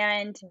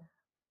 And yeah.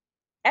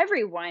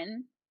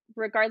 everyone,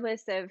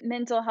 regardless of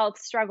mental health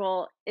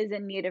struggle, is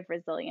in need of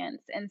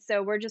resilience. And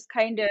so we're just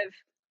kind of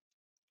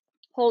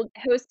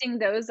hosting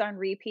those on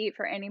repeat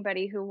for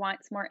anybody who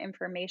wants more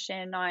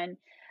information on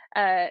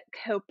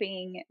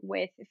coping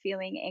with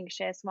feeling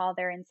anxious while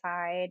they're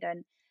inside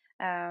and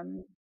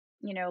um,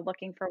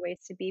 looking for ways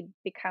to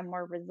become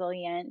more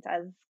resilient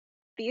as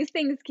these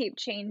things keep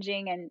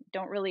changing and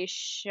don't really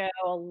show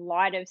a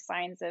lot of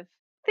signs of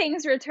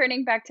things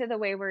returning back to the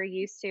way we're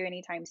used to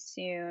anytime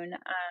soon.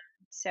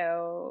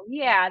 So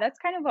yeah, that's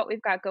kind of what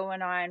we've got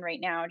going on right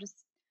now. Just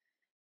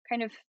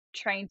kind of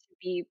trying to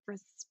be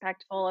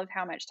respectful of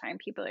how much time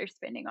people are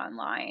spending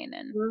online,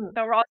 and Mm,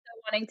 but we're also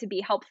wanting to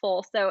be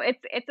helpful, so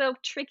it's a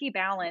tricky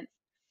balance.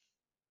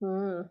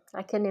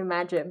 I can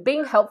imagine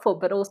being helpful,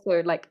 but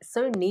also like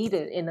so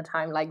needed in a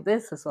time like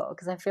this as well.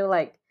 Because I feel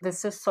like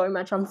there's just so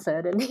much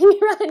uncertainty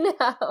right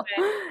now.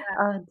 But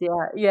Oh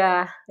dear,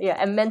 yeah, yeah,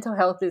 and mental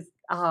health is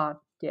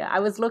yeah.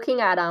 I was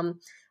looking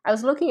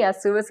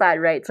at suicide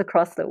rates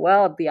across the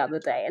world the other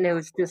day, and it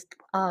was just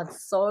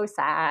so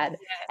sad.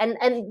 And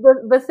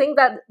the thing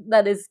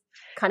that is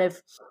kind of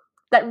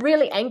that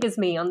really angers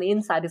me on the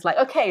inside is like,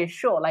 okay,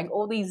 sure, like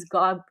all these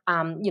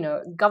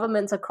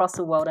governments across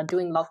the world are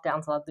doing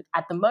lockdowns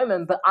at the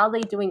moment, but are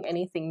they doing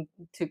anything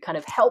to kind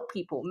of help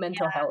people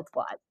mental yeah, health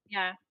wise?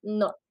 yeah,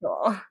 Not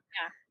sure.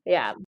 yeah.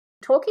 Yeah.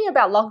 Talking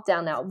about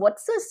lockdown now,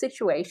 what's the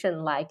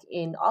situation like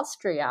in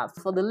Austria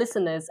for the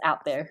listeners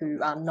out there who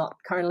are not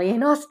currently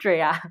in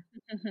Austria?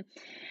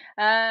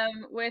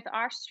 With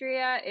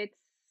Austria, it's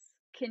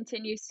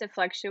continues to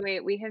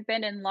fluctuate. We have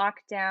been in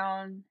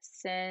lockdown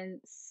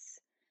since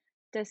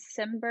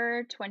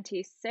December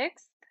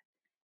 26th.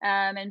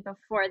 And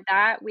before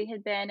that, we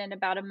had been in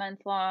about a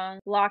month-long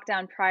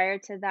lockdown prior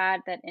to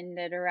that, that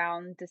ended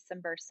around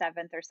December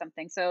 7th or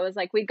something. So it was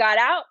like we got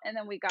out and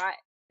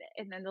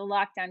then the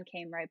lockdown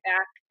came right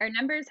back. Our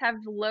numbers have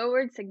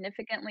lowered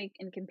significantly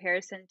in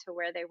comparison to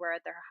where they were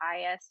at their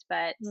highest,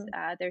 but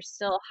Mm, they're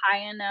still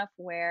high enough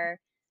where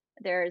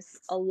there's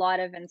a lot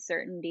of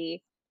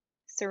uncertainty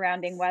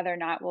surrounding whether or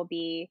not we'll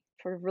be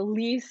sort of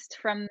released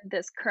from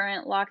this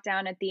current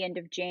lockdown at the end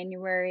of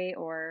January,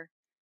 or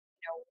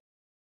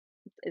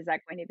is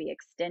that going to be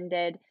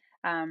extended?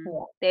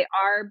 yeah. They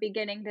are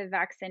beginning the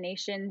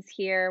vaccinations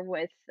here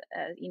with,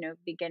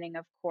 beginning,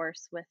 of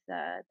course, with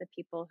the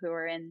people who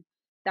are in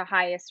the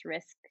highest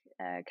risk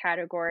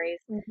categories.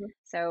 Mhm.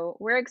 So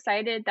we're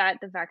excited that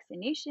the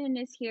vaccination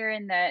is here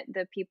and that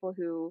the people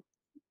who,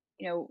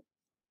 you know,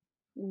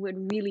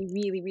 would really,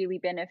 really, really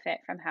benefit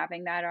from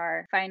having that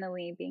are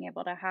finally being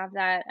able to have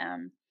that.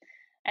 And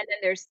then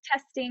there's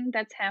testing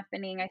that's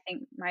happening. I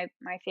think my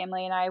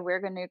family and we're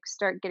going to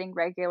start getting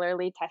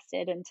regularly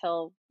tested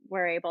until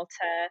we're able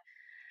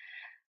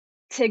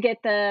to get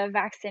the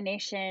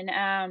vaccination.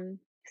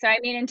 So I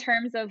mean, in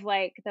terms of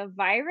like the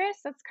virus,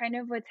 that's kind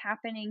of what's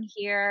happening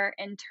here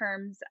in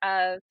terms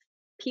of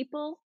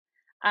people.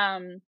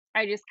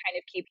 I just kind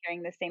of keep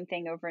hearing the same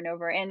thing over and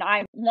over. And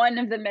I'm one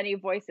of the many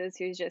voices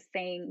who's just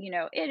saying,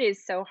 it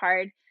is so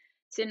hard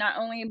to not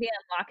only be in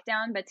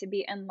lockdown, but to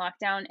be in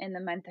lockdown in the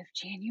month of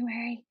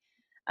January.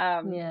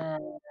 Um, Yeah.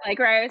 like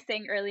where I was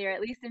saying earlier,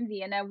 at least in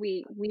Vienna,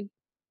 we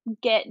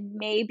get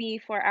maybe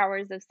 4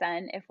 hours of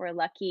sun if we're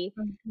lucky,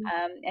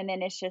 Mhm. and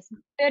then it's just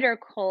bitter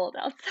cold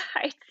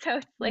outside, so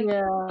it's like,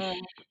 Yeah.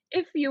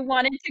 if you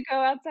wanted to go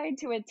outside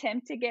to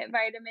attempt to get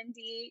vitamin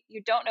D,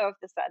 you don't know if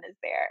the sun is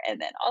there,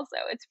 and then also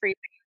it's freezing.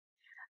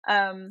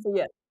 Um,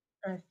 Yeah.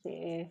 I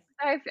see.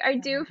 I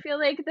do feel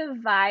like the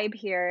vibe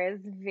here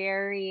is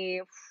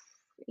very,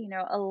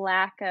 a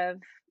lack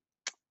of,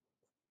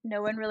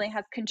 no one really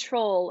has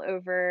control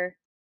over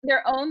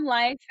their own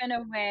life in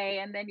a way,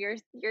 and then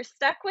you're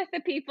stuck with the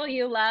people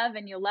you love,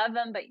 and you love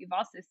them, but you've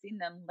also seen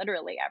them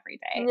literally every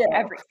day, Yeah.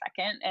 every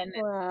second, and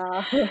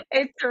Wow.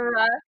 it's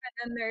rough. And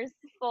then there's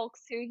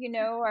folks who,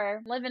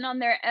 are living on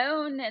their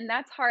own, and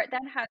that's hard.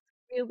 That has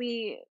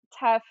really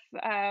tough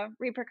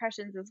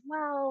repercussions as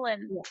well.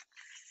 And Yeah.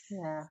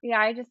 Yeah. yeah,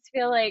 I just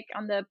feel like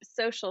on the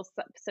social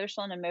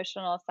and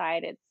emotional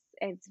side,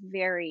 it's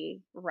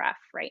very rough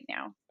right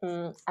now.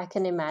 I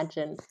can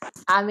imagine.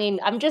 I mean,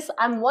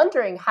 I'm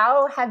wondering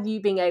how have you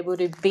been able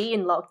to be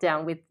in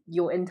lockdown with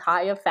your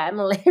entire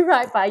family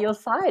right by your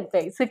side,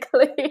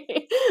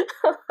 basically?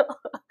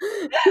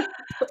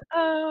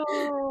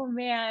 Oh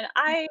man,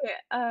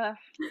 uh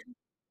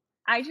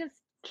I just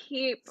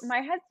keep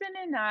my husband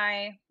and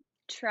I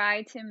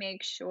try to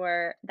make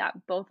sure that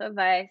both of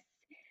us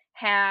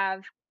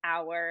have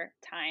our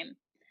time.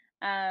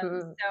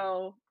 Mm,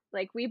 So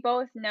like we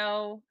both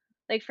know,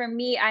 like for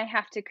me, I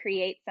have to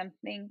create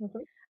something.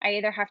 mhm, I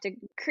either have to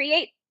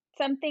create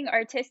something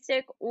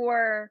artistic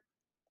or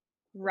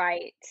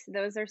write.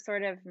 Those are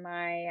sort of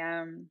my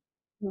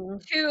mhm,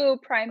 two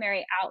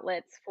primary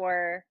outlets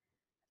for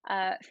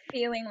uh,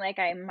 feeling like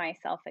I'm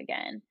myself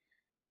again.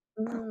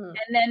 Mm,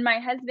 And then my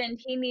husband,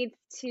 he needs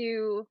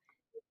to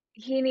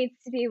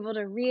be able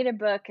to read a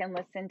book and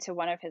listen to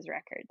one of his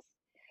records.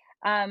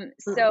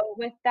 mm, So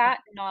with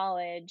that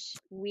knowledge,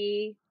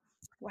 we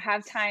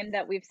have time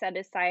that we've set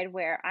aside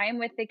where I'm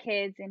with the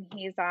kids and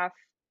he's off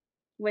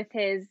with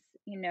his,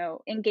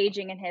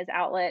 engaging in his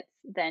outlets.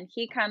 Then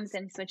he comes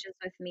and switches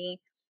with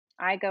me.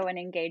 I go and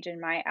engage in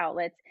my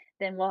outlets.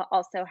 Then we'll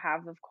also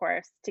have, of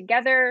course,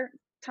 together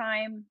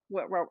time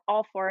where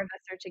all four of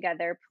us are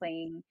together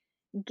playing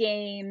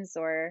games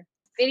or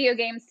video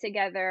games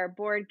together,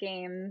 board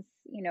games,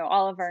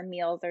 all of our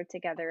meals are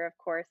together, of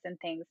course, and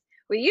things.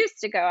 We used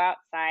to go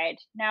outside.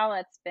 Now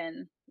that's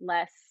been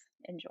less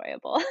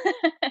enjoyable.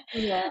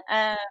 yeah.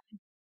 um,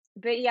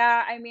 but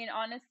yeah, I mean,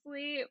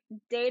 honestly,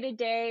 day to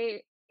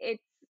day,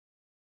 it's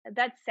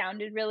that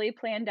sounded really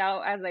planned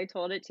out as I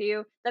told it to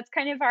you. That's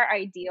kind of our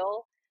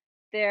ideal.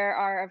 There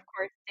are, of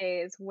course,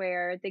 days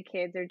where the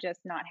kids are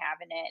just not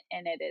having it,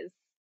 and it is,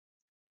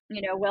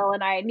 Will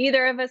and I,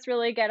 neither of us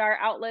really get our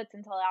outlets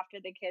until after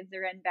the kids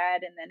are in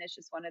bed, and then it's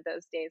just one of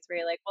those days where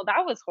you're like, "Well,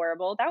 that was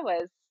horrible. That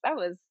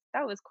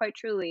was quite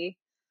truly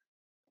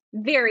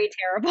very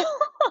terrible."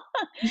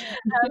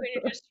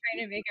 You're just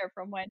trying to make it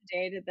from one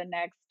day to the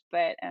next,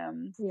 but,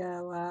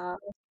 Yeah, wow.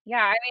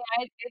 yeah, I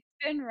mean, it's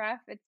been rough,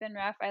 it's been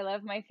rough. I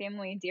love my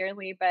family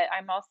dearly, but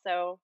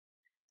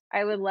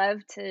I would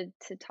love to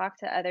talk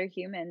to other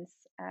humans,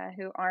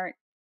 who aren't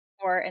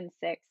 4 and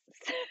 6.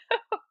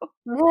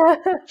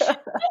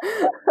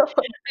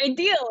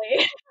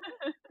 Ideally.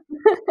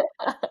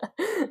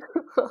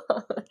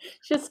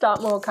 Should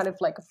start more kind of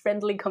like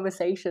friendly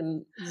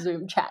conversation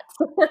Zoom chats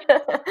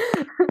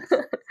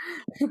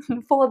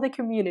for the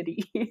community.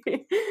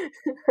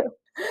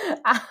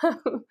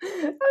 um,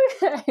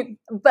 okay,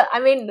 but I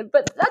mean,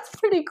 but that's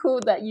pretty cool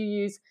that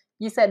you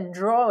said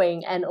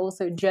drawing and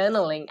also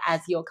journaling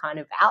as your kind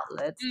of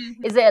outlets.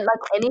 Mhm. Is there like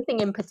anything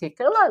in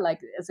particular? Like,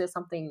 is there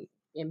something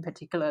in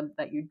particular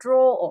that you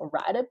draw or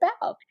write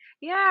about?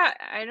 Yeah,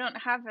 I don't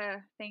have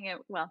a thing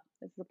well,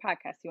 this is a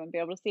podcast, you won't be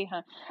able to see,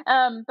 huh?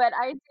 But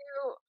I do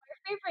my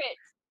favorite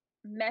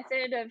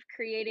method of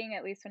creating,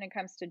 at least when it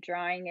comes to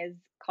drawing, is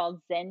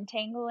called Zen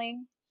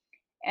tangling,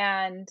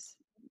 and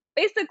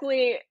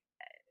basically,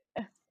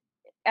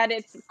 at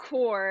its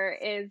core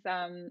is,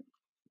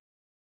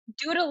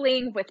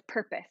 doodling with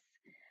purpose.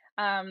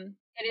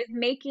 It is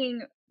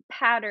making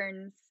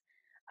patterns,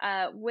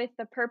 with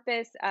the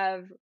purpose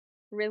of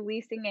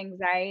releasing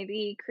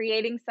anxiety,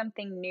 creating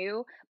something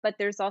new, but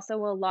there's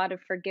also a lot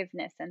of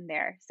forgiveness in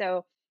there.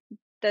 So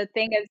the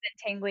thing of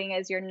Zentangling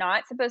is you're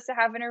not supposed to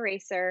have an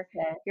eraser,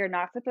 Yeah. you're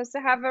not supposed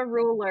to have a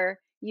ruler,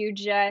 you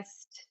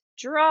just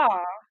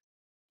draw,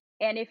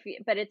 and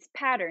but it's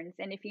patterns,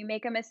 and if you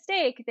make a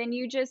mistake, then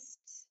you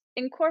just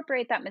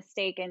incorporate that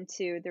mistake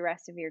into the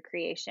rest of your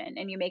creation,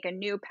 and you make a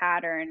new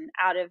pattern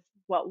out of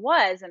what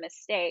was a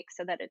mistake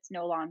so that it's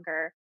no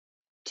longer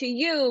to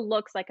you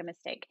looks like a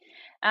mistake.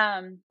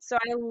 So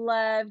I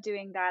love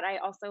doing that. I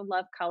also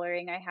love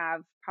coloring. I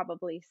have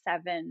probably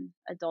 7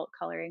 adult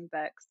coloring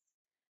books.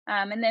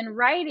 And then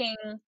writing,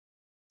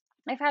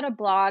 I've had a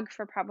blog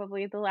for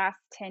probably the last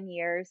 10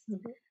 years.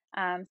 Mhm.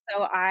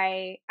 So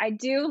I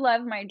do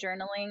love my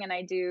journaling, and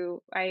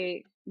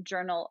I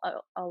journal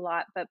a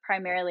lot, but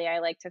primarily I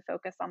like to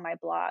focus on my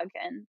blog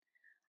and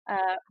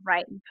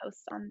write and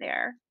post on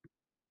there.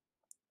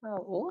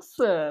 Oh,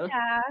 awesome.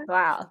 Yeah.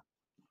 Wow.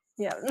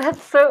 Yeah,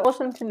 that's so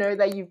awesome to know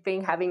that you've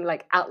been having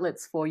like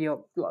outlets for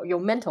your your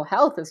mental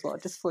health as well,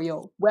 just for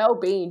your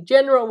well-being,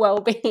 general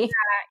well-being.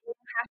 You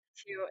have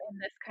to in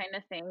this kind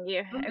of thing.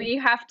 I Mhm. mean,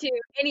 you have to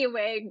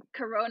anyway,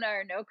 corona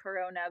or no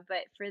corona,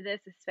 but for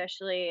this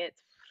especially,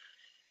 it's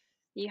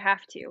you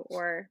have to,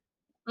 or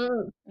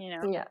Mm. you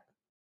know, Yeah.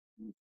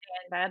 stay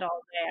in bed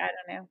all day. I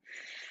don't know.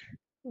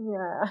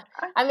 Yeah.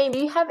 Uh, I mean, do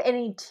you have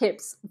any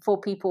tips for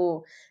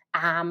people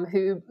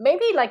who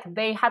maybe like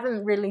they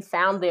haven't really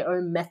found their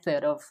own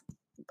method of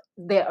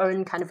their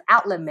own kind of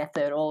outlet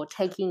method or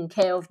taking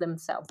care of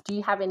themselves? Do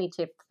you have any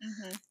tip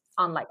mhm,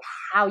 on like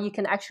how you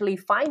can actually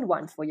find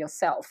one for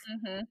yourself?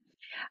 mhm.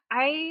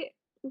 I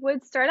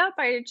would start out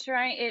by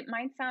trying. It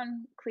might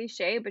sound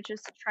cliche, but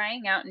just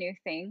trying out new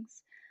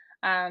things.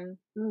 Um,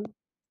 Mm,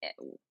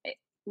 it,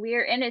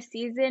 we're in a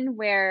season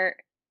where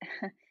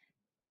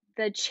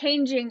the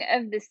changing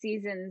of the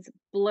seasons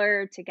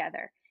blur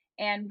together,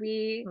 and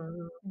we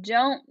mm,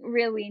 don't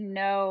really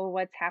know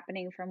what's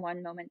happening from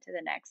one moment to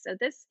the next. So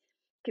this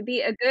could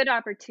be a good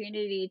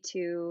opportunity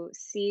to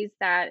seize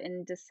that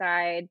and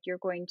decide you're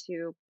going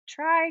to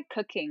try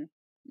cooking.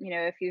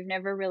 If you've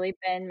never really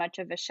been much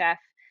of a chef,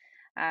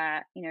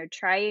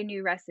 try a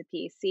new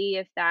recipe, see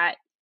if that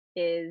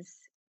is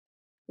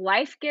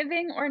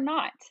life-giving or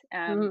not.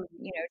 mm,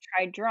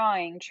 Try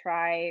drawing,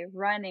 try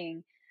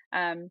running.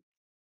 Um,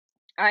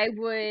 I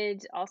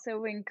would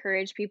also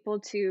encourage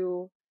people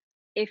to,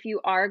 if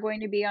you are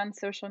going to be on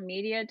social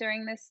media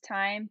during this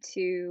time,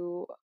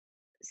 to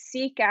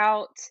seek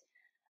out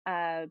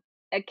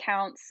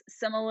accounts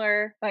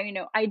similar, but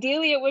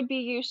ideally it would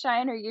be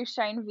Ushine or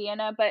Ushine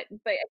Vienna, but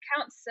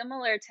accounts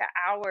similar to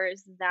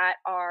ours that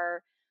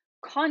are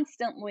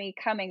constantly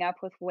coming up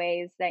with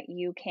ways that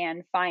you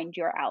can find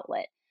your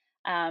outlet.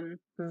 Um,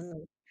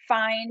 Mm.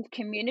 find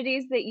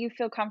communities that you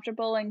feel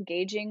comfortable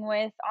engaging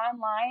with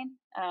online.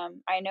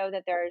 I know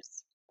that there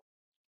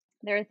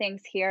are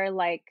things here,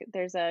 like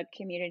there's a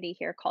community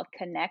here called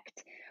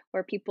Connect,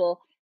 where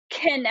people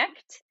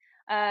connect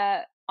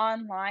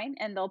online,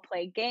 and they'll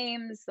play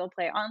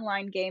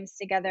online games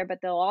together, but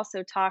they'll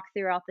also talk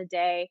throughout the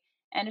day.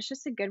 And it's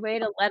just a good way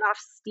to let off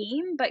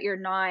steam, but you're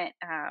not,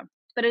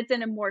 but it's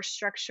in a more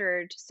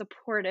structured,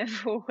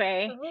 supportive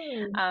way.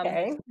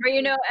 Okay.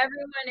 Where,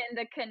 everyone in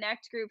the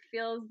Connect group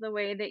feels the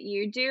way that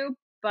you do,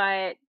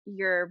 but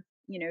you're,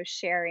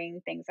 sharing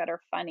things that are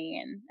funny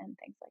and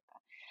things like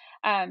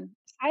that.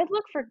 So I'd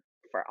look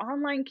for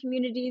online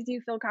communities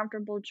you feel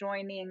comfortable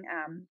joining.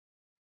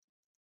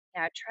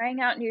 Yeah,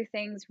 trying out new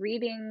things,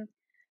 reading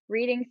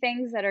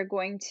things that are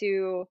going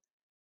to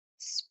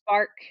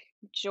spark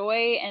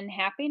joy and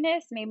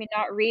happiness. Maybe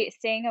not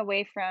staying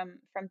away from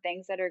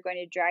things that are going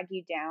to drag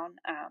you down.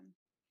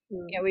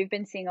 Mm. We've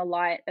been seeing a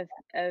lot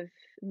of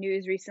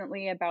news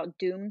recently about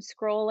doom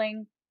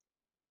scrolling.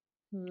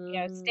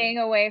 Mm. Staying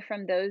away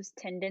from those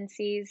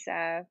tendencies.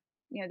 The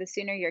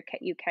sooner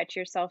you catch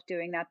yourself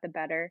doing that, the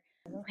better.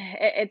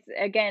 It's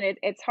again,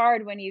 it's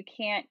hard when you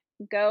can't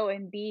go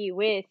and be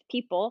with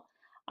people.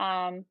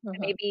 Uh-huh.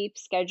 Maybe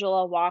schedule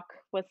a walk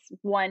with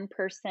one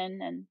person,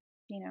 and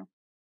you know,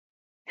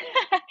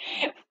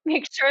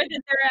 make sure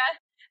that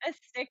they're a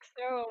six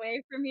throw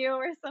away from you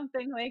or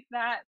something like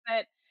that.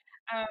 But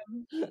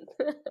um,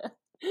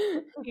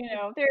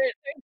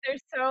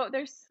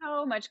 there's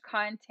so much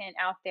content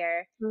out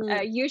there.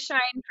 Mm. You Shine,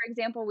 for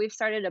example, we've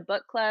started a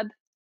book club,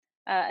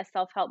 a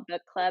self-help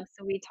book club.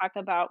 So we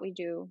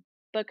do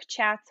book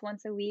chats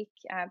once a week.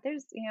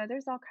 There's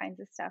all kinds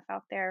of stuff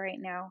out there right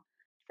now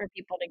for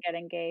people to get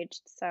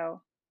engaged.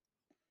 So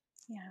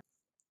yeah.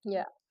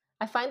 Yeah.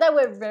 I find that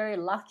we're very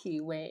lucky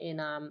we're in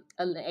an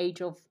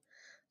age of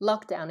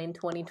lockdown in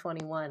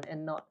 2021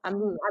 and not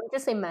I'm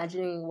just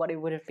imagining what it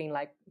would have been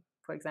like,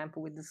 for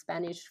example, with the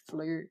Spanish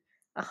flu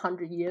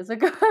 100 years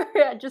ago.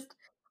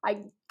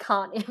 I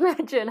can't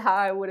imagine how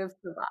I would have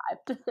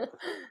survived. I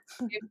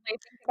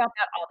think about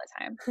that all the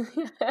time.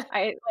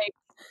 I like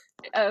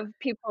of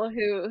people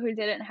who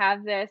didn't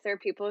have this, or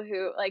people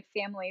who like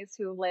families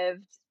who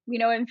lived,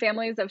 in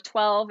families of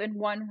 12 in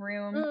one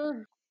room,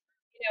 Mm.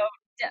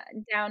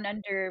 down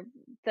under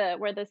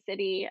where the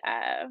city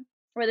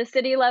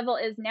level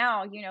is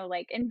now.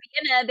 Like in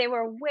Vienna, they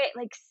were way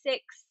like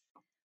 6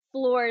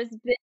 floors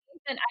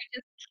beneath, and I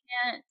just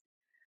can't,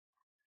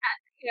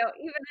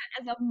 even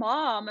as a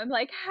mom, I'm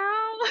like,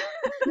 "How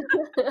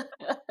how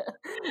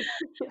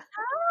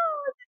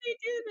did they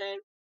do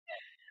this?"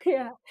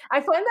 Yeah,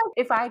 I find that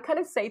if I kind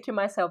of say to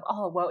myself,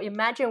 "Oh, well,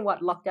 imagine what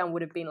lockdown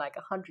would have been like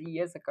 100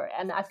 years ago,"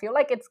 and I feel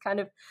like it's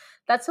kind of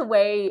that's a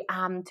way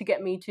to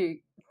get me to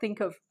think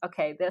of,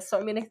 okay, there's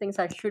so many things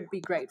I should be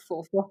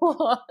grateful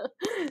for.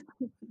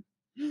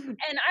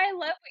 And I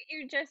love what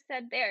you just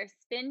said there.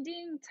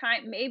 Spending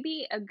time,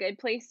 maybe a good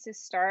place to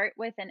start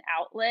with an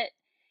outlet,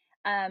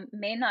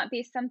 may not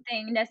be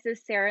something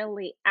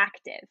necessarily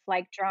active,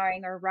 like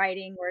drawing or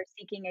writing or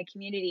seeking a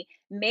community.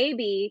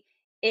 Maybe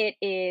it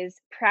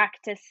is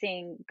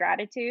practicing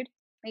gratitude,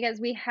 because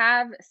we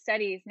have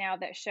studies now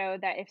that show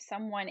that if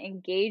someone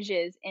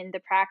engages in the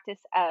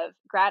practice of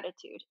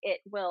gratitude, it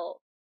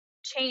will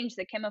change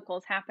the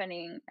chemicals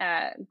happening,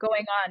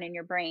 going on in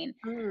your brain.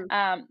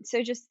 Mm.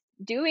 So just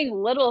doing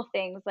little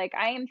things, like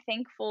I am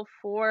thankful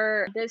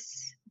for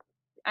this.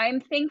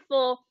 I'm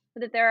thankful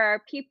that there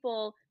are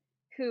people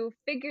who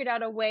figured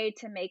out a way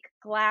to make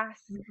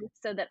glass Mhm.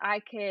 so that I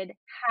could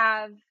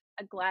have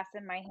a glass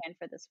in my hand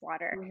for this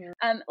water.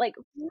 Mhm. Like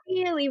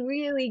really,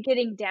 really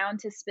getting down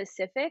to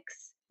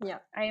specifics. Yeah.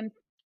 I am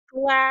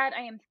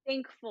I am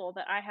thankful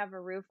that I have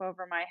a roof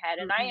over my head,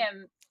 and I Mhm.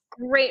 am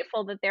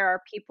grateful that there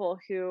are people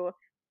who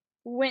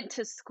went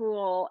to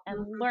school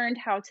and Mhm. learned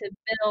how to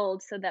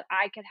build so that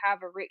I could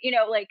have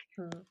like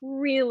Mhm.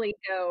 really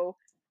go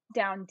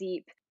down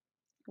deep.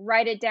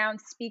 Write it down,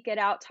 speak it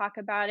out, talk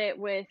about it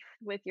with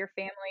your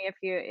family, if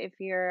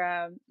you're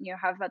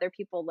have other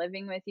people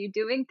living with you.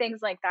 Doing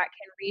things like that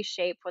can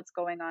reshape what's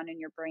going on in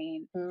your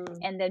brain, Mm.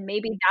 and then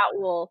maybe that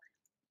will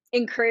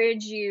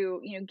encourage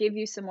you, give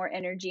you some more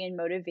energy and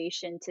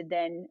motivation to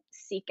then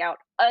seek out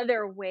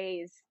other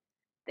ways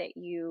that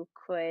you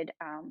could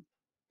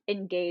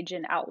engage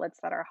in outlets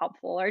that are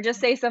helpful, or just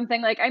say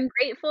something like, I'm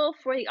grateful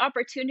for the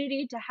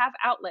opportunity to have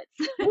outlets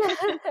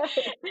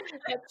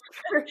That's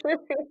true.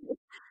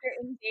 to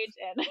engage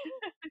in.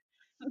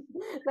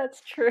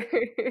 That's true.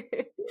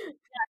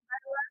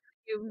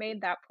 You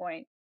made that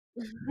point.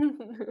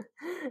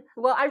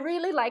 Well, I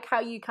really like how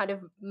you kind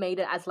of made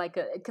it as like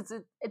a because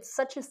it's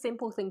such a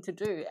simple thing to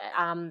do,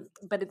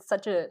 but it's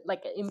such a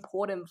like an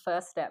important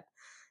first step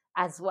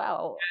as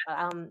well.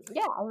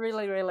 Yeah, I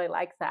really really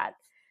like that.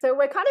 So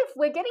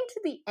we're getting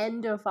to the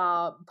end of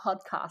our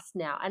podcast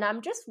now, and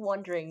I'm just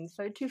wondering,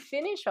 so to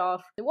finish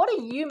off, what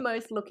are you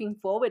most looking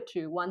forward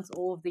to once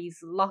all of these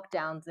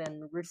lockdowns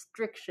and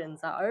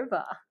restrictions are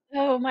over?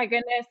 Oh my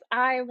goodness,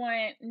 I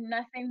want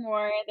nothing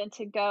more than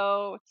to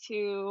go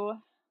to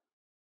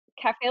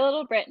Cafe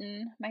Little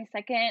Britain, my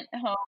second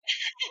home,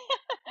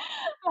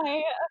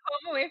 my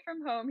home away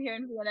from home here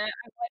in Vienna.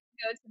 I want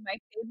to go to my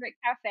favorite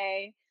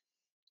cafe,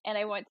 and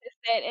I want to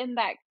sit in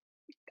that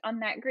on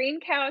that green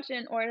couch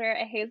and order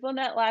a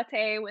hazelnut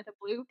latte with a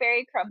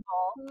blueberry crumble,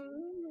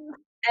 Mm.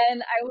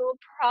 and I will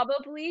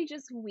probably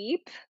just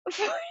weep for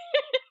joy,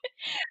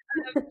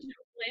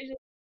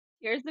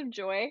 tears of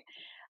joy.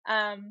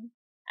 And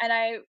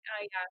yeah,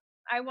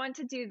 I want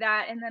to do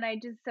that, and then I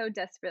just so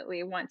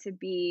desperately want to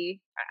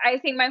be I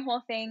think my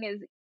whole thing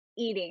is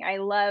eating. I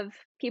love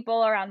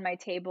people around my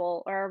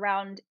table or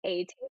around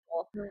a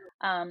table,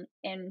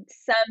 in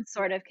some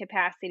sort of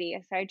capacity.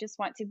 So I just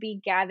want to be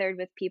gathered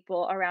with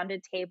people around a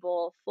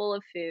table full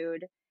of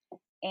food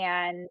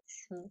and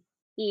Mm.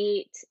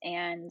 eat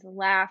and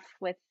laugh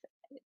with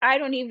I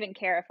don't even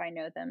care if I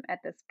know them at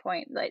this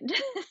point, like,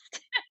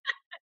 just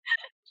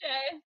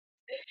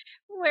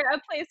we're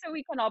a place where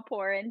we can all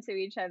pour into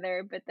each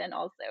other, but then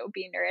also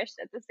be nourished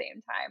at the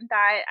same time.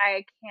 That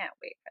I can't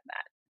wait for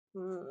that.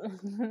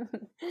 Mm.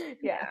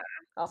 Yeah. Yeah,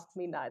 Oh,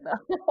 me neither.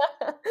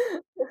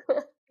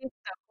 it's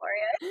so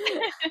glorious.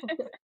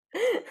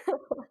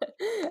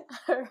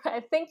 All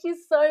right. Thank you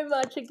so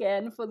much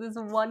again for this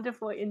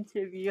wonderful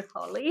interview,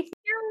 Holly.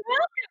 You're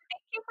welcome.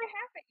 Thank you for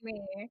having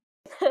me.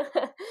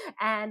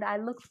 And I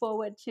look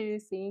forward to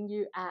seeing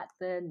you at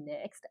the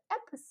next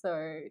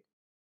episode.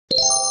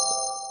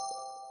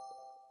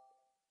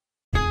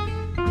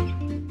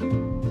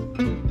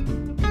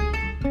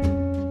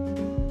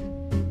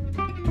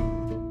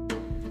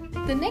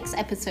 The next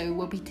episode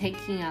will be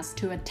taking us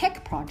to a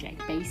tech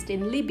project based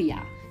in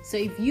Libya. So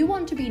if you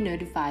want to be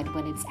notified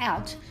when it's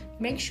out,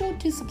 make sure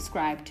to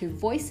subscribe to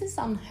Voices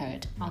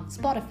Unheard on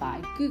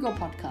Spotify, Google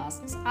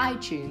Podcasts,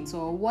 iTunes,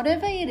 or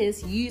whatever it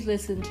is you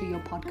listen to your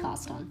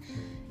podcast on.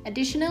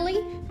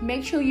 Additionally,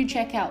 make sure you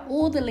check out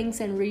all the links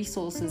and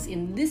resources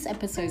in this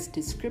episode's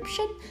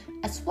description,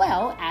 as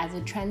well as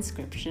a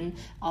transcription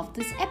of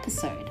this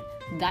episode.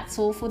 That's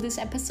all for this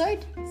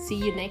episode. See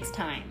you next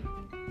time.